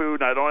pay for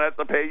food and I don't have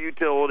to pay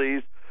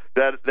utilities,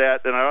 and I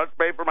don't have to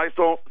pay for my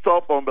cell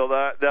phone bill,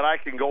 that I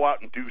can go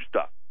out and do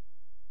stuff.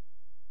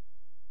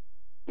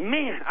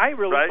 Man, I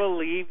really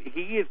believe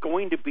he is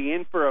going to be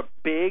in for a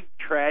big,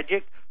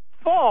 tragic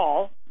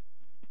fall.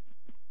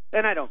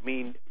 And I don't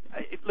mean,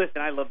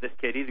 listen, I love this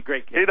kid. He's a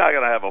great kid. He's not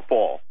going to have a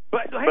fall.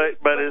 But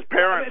his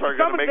parents are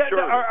going to make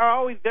sure. Are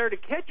always there to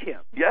catch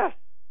him. Yes.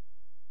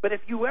 But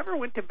if you ever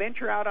went to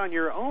venture out on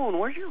your own,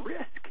 where's your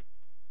risk?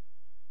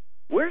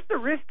 Where's the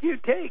risk you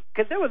take?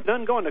 Because there was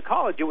none going to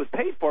college. It was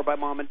paid for by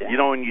mom and dad.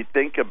 When you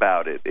think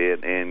about it,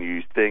 and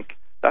you think,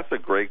 that's a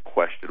great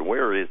question.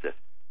 Where is it?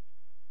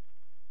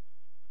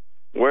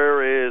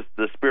 Where is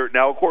the spirit?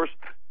 Now, of course,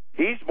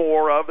 he's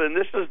more of, and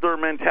this is their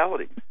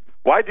mentality.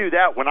 Why do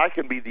that when I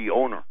can be the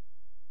owner?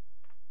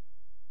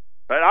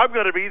 Right? I'm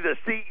going to be the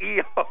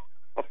CEO.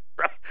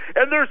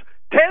 And there's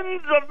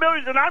tens of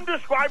millions, and I'm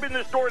describing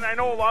this story, and I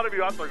know a lot of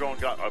you out there going,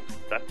 God,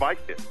 that's my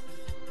kid.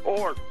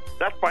 Or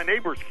that's my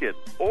neighbor's kid.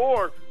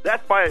 Or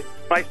that's my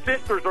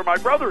sister's or my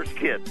brother's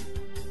kid.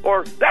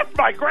 Or that's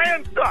my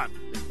grandson.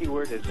 The key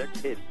word is their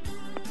kid.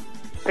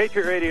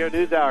 Patriot Radio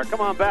News Hour.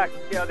 Come on back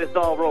and see how this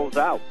all rolls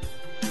out.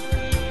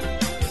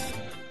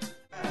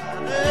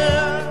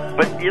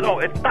 But,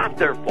 it's not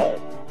their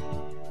fault.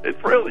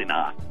 It's really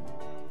not.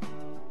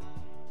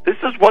 This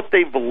is what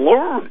they've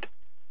learned.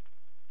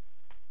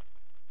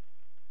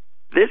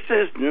 This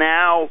is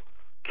now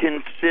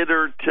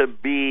considered to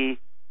be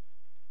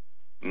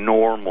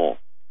normal.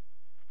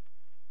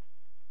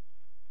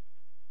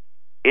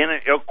 And,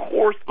 of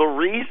course, the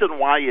reason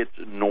why it's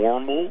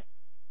normal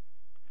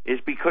is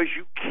because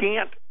you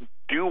can't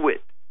do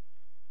it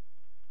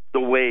the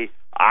way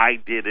I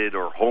did it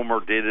or Homer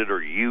did it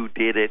or you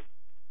did it,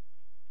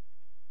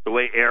 the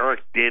way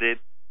Eric did it.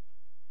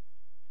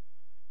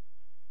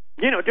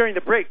 During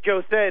the break,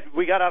 Joe said,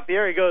 we got off the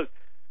air, he goes,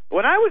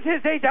 when I was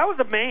his age, I was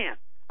a man.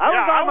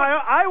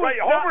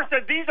 Homer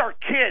said, these are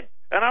kids.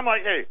 And I'm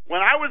like, hey, when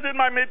I was in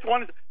my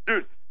mid-20s,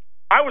 dude,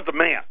 I was a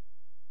man.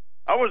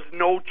 I was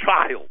no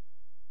child.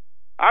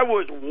 I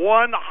was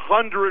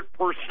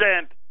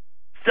 100%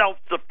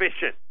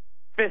 self-sufficient.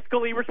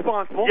 Fiscally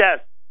responsible. Yes.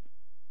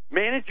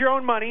 Manage your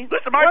own money.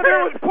 Listen,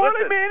 whether it was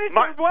poorly managed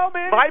or well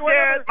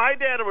managed. My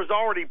dad was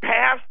already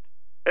passed,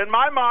 and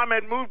my mom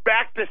had moved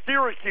back to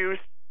Syracuse,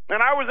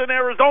 and I was in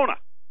Arizona.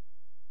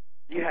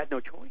 You had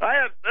no choice.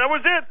 That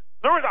was it.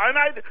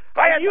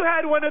 You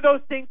had one of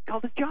those things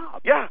called a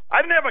job. Yeah,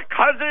 I didn't have a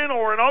cousin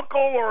or an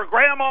uncle or a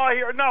grandma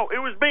here. No, it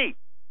was me.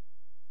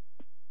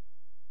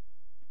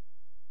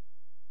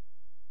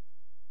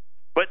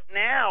 But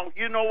now,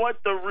 you know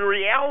what the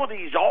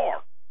realities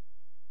are.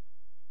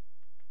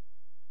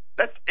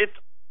 It's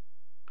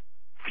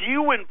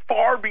few and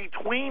far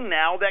between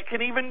now that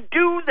can even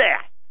do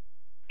that,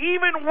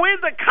 even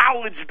with a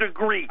college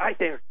degree. I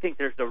think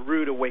there's a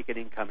rude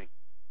awakening coming.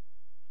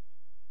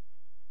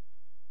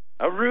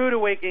 A rude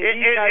awakening.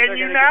 And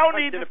you now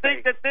need to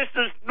think that this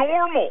is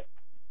normal.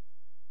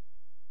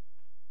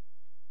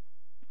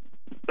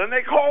 Then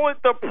they call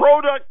it the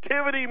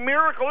productivity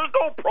miracle. There's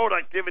no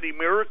productivity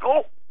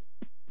miracle.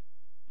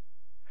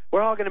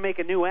 we're all going to make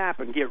a new app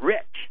and get rich.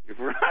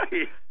 Right.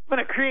 I'm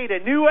going to create a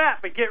new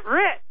app and get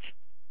rich.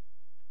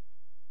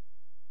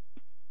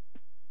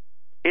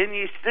 And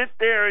you sit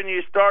there and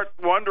you start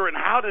wondering,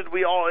 how did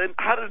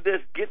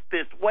this get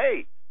this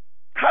way?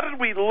 How did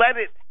we let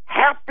it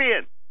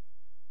happen?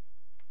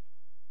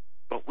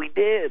 But we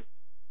did.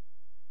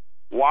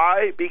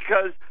 Why?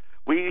 Because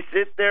we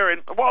sit there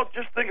and, well,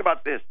 just think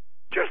about this.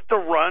 Just to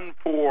run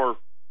for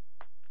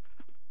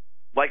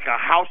like a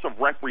House of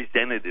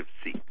Representatives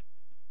seat,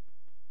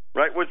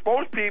 right? Which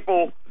most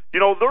people,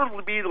 they'll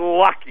be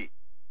lucky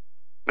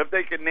if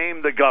they can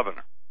name the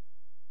governor.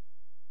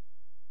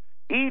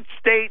 Each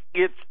state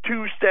gets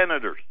 2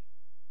 senators.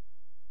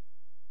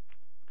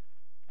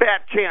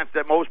 Fat chance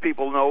that most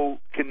people know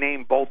can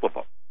name both of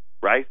them,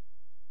 right?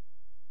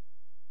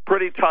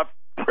 Pretty tough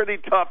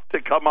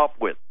to come up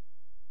with.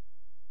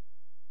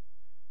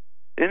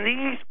 And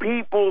these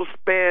people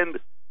spend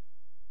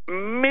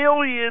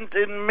millions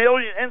and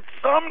millions. In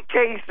some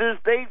cases,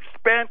 they've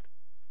spent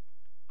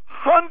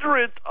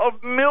hundreds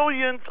of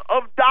millions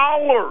of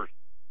dollars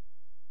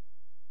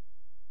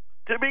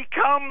to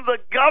become the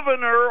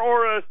governor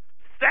or a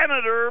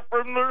senator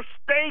from their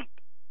state.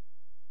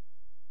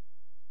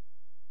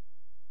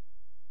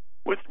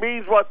 Which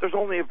means what? There's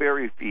only a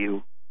very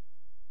few.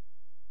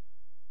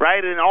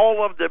 Right? And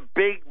all of the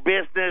big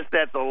business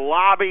that's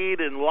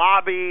lobbied and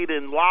lobbied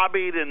and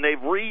lobbied, and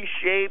they've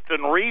reshaped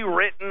and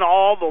rewritten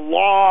all the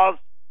laws.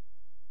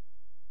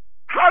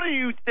 How do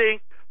you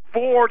think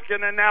Ford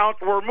can announce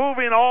we're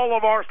moving all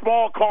of our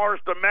small cars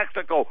to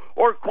Mexico?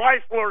 Or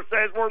Chrysler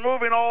says we're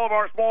moving all of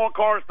our small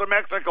cars to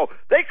Mexico.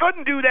 They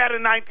couldn't do that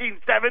in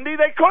 1970.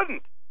 They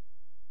couldn't.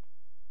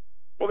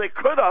 Well, they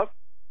could have.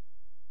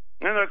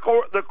 And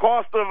the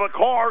cost of a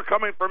car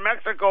coming from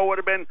Mexico would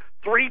have been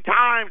 3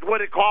 times what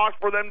it cost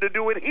for them to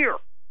do it here.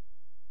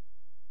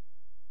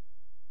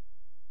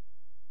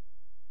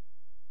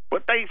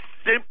 But they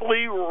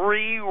simply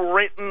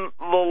rewritten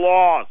the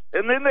laws.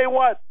 And then they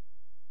what?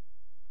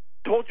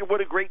 Told you what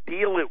a great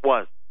deal it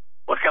was.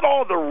 Look at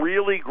all the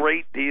really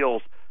great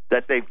deals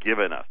that they've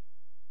given us.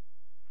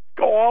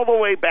 Go all the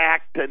way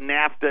back to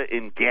NAFTA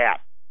and GATT.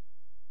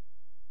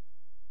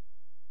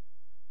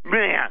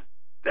 Man,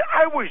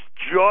 I was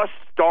just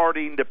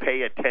starting to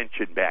pay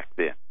attention back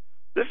then.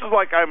 This is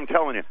like I'm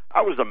telling you,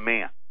 I was a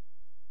man.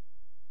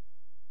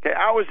 Okay,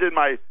 I was in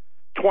my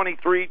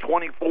 23,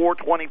 24,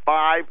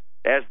 25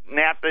 as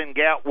NAFTA and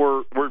GATT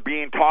were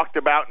being talked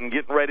about and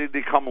getting ready to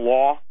become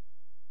law.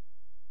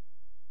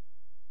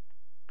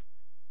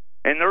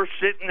 And they're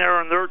sitting there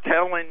and they're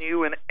telling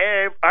you, and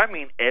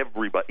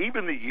everybody,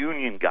 even the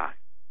union guys,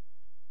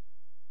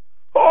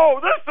 oh,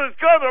 this is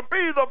going to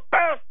be the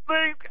best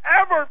thing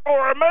ever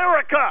for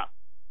America.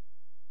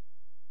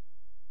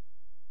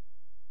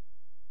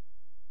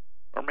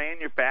 Our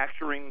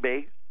manufacturing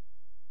base,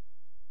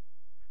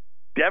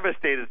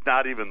 devastated is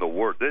not even the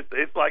word.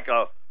 It's like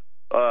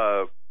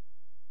a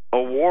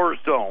war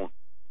zone.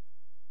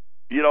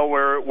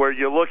 Where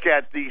you look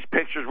at these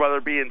pictures, whether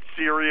it be in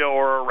Syria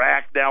or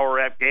Iraq now or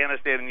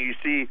Afghanistan, and you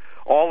see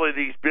all of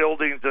these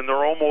buildings and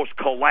they're almost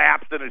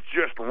collapsed and it's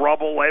just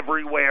rubble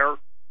everywhere.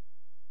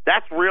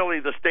 That's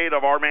really the state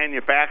of our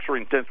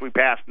manufacturing since we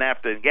passed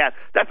NAFTA and GATT.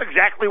 That's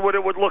exactly what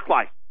it would look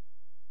like.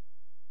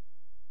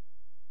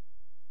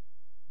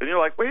 And you're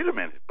like, wait a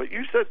minute, but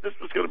you said this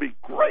was going to be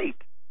great.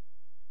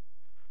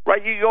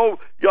 Right? You go,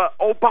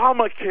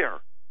 Obamacare.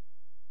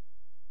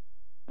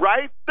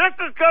 Right? This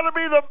is going to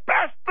be the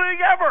best thing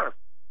ever.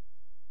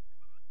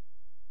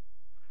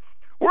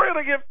 We're going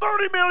to give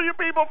 30 million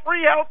people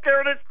free health care,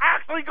 and it's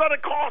actually going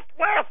to cost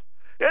less.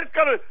 It's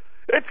going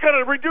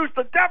to reduce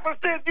the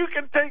deficit. You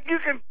can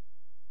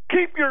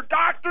keep your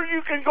doctor.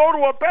 You can go to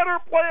a better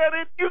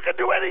plan. You can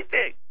do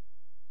anything.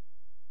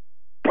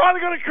 Probably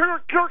going to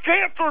cure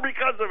cancer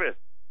because of it.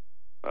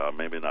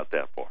 Maybe not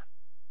that far.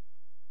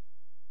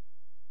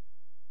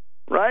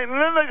 Right? And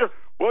then they go,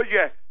 well,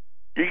 yeah.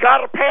 You got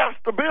to pass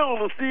the bill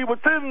to see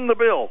what's in the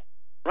bill.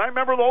 Right?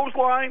 Remember those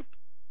lines?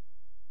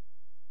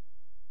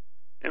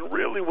 And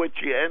really what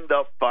you end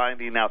up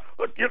finding out,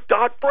 look,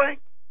 Dodd-Frank,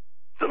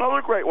 it's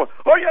another great one.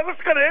 Oh, yeah, this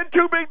is going to end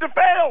too big to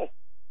fail.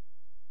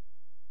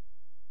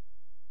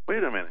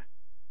 Wait a minute.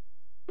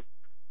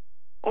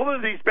 All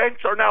of these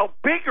banks are now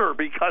bigger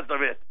because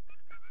of it.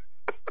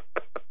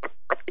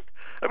 Right?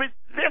 I mean,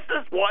 this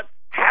is what's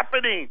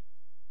happening.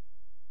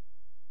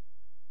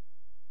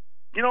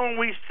 When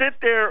we sit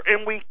there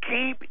and we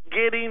keep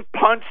getting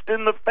punched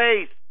in the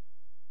face,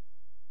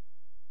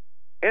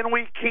 and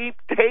we keep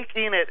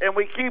taking it, and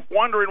we keep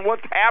wondering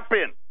what's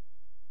happened.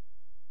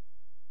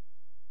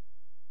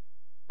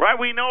 Right?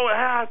 We know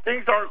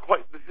things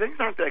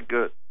aren't that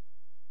good.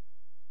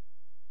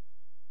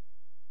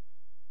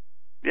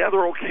 Yeah,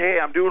 they're okay.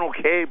 I'm doing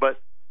okay, but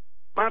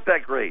not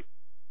that great.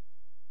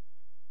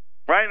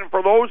 Right? And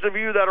for those of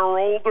you that are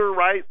older,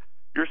 right,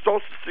 your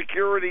Social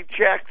Security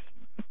checks,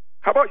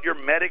 how about your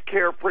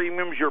Medicare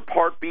premiums, your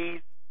Part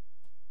Bs?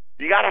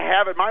 You got to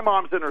have it. My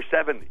mom's in her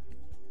 70s,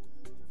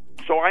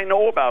 so I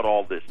know about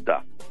all this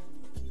stuff.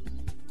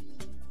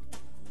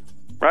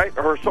 right?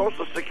 Her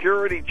Social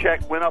Security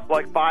check went up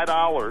like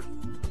 $5.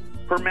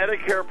 Her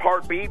Medicare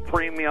Part B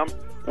premium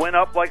went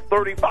up like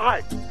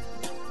 $35.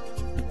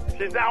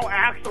 She's now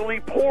actually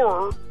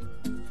poorer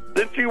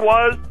than she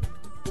was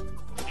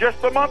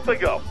just a month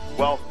ago.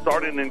 Well,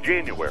 starting in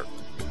January.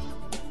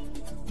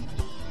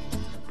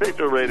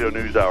 Patriot Radio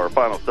News Hour,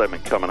 final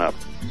segment coming up.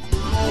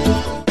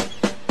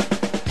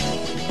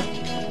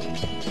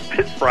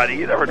 It's Friday.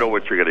 You never know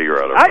what you're going to hear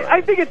out of Friday.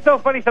 I think it's so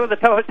funny, some of the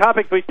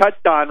topics we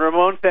touched on.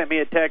 Ramon sent me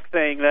a text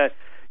saying that,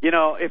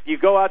 if you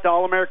go out to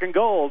All American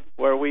Gold,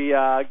 where we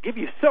give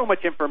you so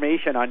much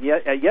information on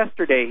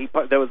yesterday,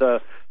 there was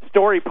a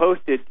story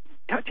posted,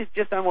 touches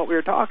just on what we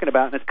were talking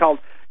about, and it's called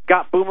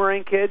Got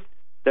Boomerang Kids?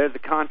 There's a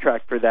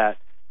contract for that.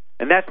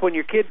 And that's when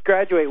your kids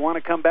graduate and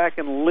want to come back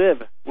and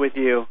live with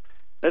you.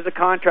 There's a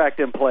contract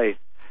in place.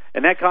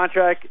 And that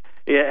contract,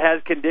 it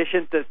has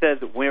conditions that says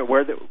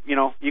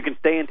you can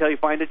stay until you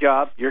find a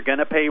job. You're going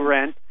to pay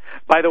rent.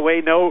 By the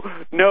way, no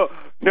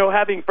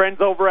having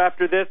friends over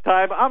after this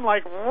time. I'm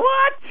like,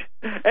 what?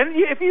 And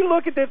if you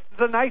look at this,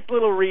 it's a nice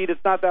little read.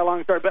 It's not that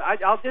long story, but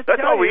I'll just That's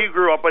tell how you. we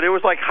grew up, but it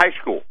was like high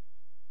school.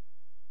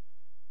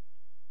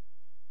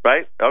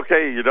 Right?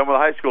 Okay, you're done with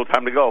high school.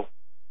 Time to go.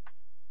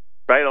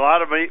 Right? A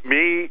lot of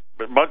me,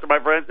 a bunch of my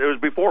friends, it was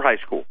before high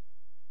school.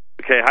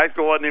 Okay, high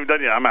school wasn't even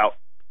done yet. I'm out.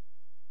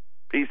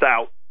 Peace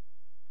out.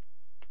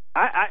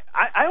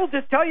 I will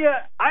just tell you,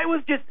 I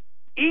was just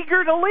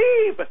eager to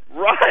leave.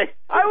 Right.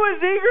 I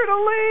was eager to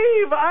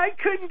leave. I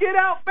couldn't get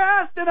out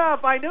fast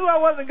enough. I knew I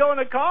wasn't going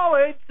to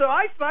college, so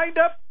I signed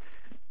up,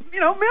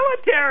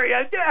 military.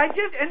 I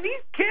just, and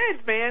these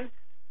kids, man,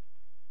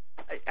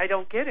 I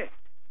don't get it.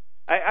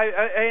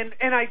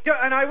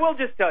 I will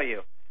just tell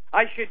you,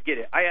 I should get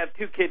it. I have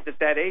two kids at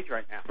that age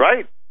right now.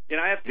 Right.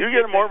 I have two. You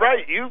get it more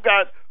right. You've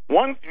got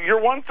your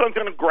one son's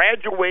going to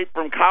graduate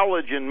from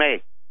college in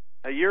May.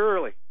 A year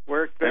early.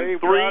 We're very in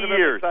 3 proud of him.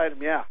 years.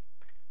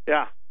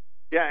 Yeah.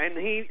 And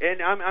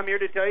I'm here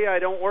to tell you, I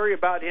don't worry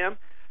about him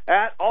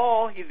at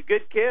all. He's a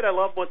good kid. I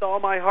love him with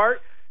all my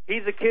heart.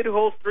 He's a kid who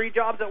holds 3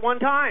 jobs at one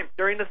time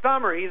during the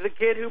summer. He's a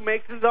kid who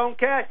makes his own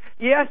cash.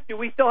 Yes, do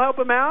we still help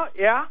him out?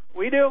 Yeah,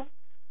 we do.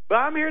 But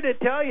I'm here to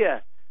tell you,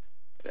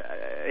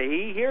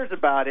 he hears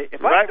about it.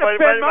 If I have to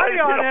spend money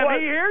on him,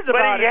 he hears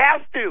about it. But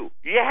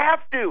you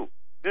have to.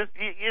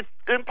 It's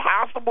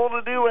impossible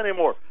to do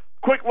anymore.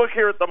 Quick look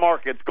here at the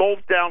markets.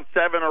 Gold's down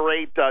 7 or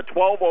 8,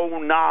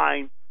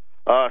 12.09.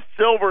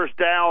 Silver's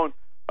down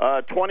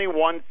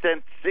 21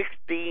 cents,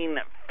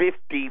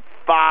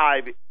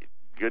 16.55.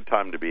 Good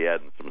time to be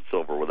adding some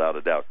silver, without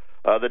a doubt.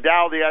 The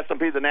Dow, the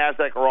S&P, the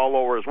Nasdaq are all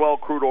lower as well.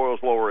 Crude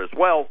oil's lower as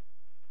well.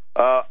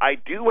 I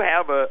do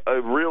have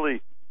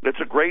it's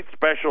a great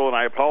special, and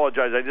I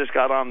apologize. I just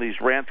got on these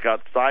rants,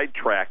 got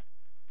sidetracked.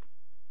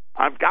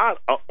 I've got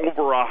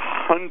over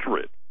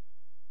 100.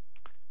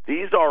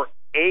 These are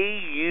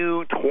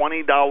AU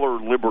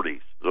 $20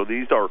 Liberties. So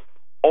these are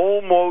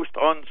almost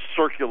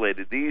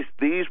uncirculated.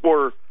 These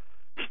were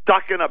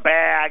stuck in a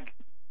bag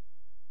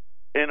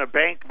in a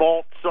bank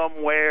vault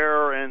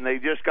somewhere, and they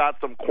just got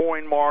some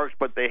coin marks,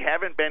 but they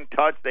haven't been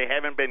touched. They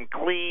haven't been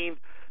cleaned.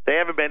 They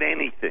haven't been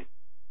anything.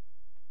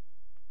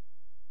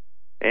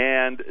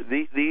 And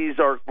these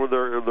are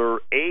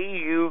they're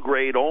AU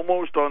grade,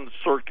 almost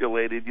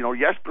uncirculated.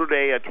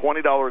 Yesterday a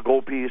 $20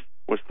 gold piece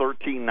was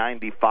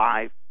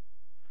 $13.95.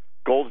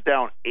 Gold's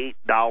down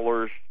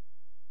 $8.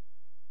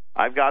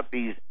 I've got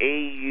these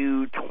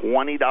AU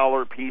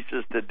 $20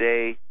 pieces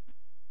today.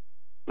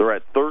 They're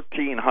at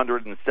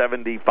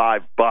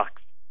 $1,375,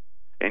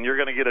 and you're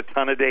going to get a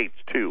ton of dates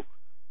too.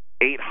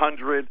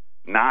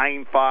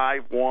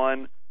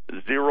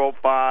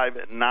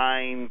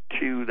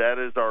 800-951-0592. That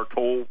is our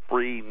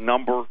toll-free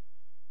number.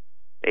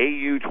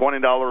 AU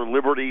 $20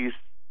 Liberties,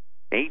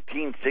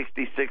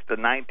 1866 to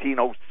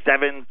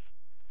 1907.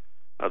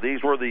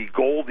 These were the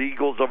gold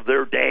eagles of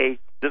their day.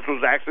 This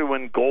was actually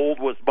when gold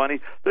was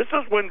money. This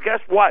is when, guess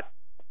what?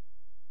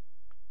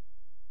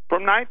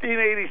 From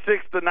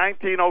 1986 to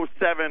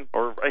 1907,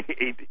 or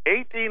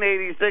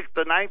 1886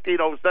 to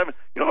 1907,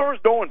 there was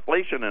no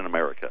inflation in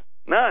America.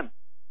 None.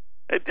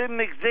 It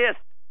didn't exist.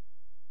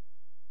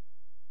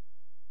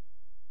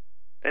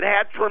 It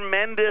had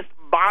tremendous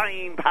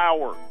buying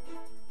power.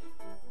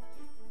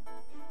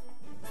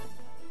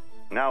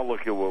 Now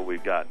look at what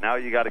we've got. Now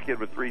you got a kid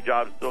with 3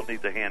 jobs, still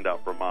needs a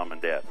handout from mom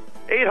and dad.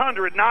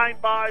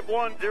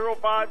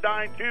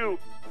 800-951-0592.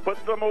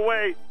 Put them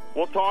away.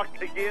 We'll talk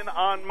again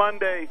on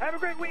Monday. Have a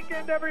great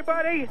weekend,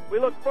 everybody. We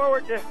look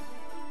forward to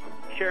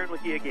sharing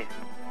with you again.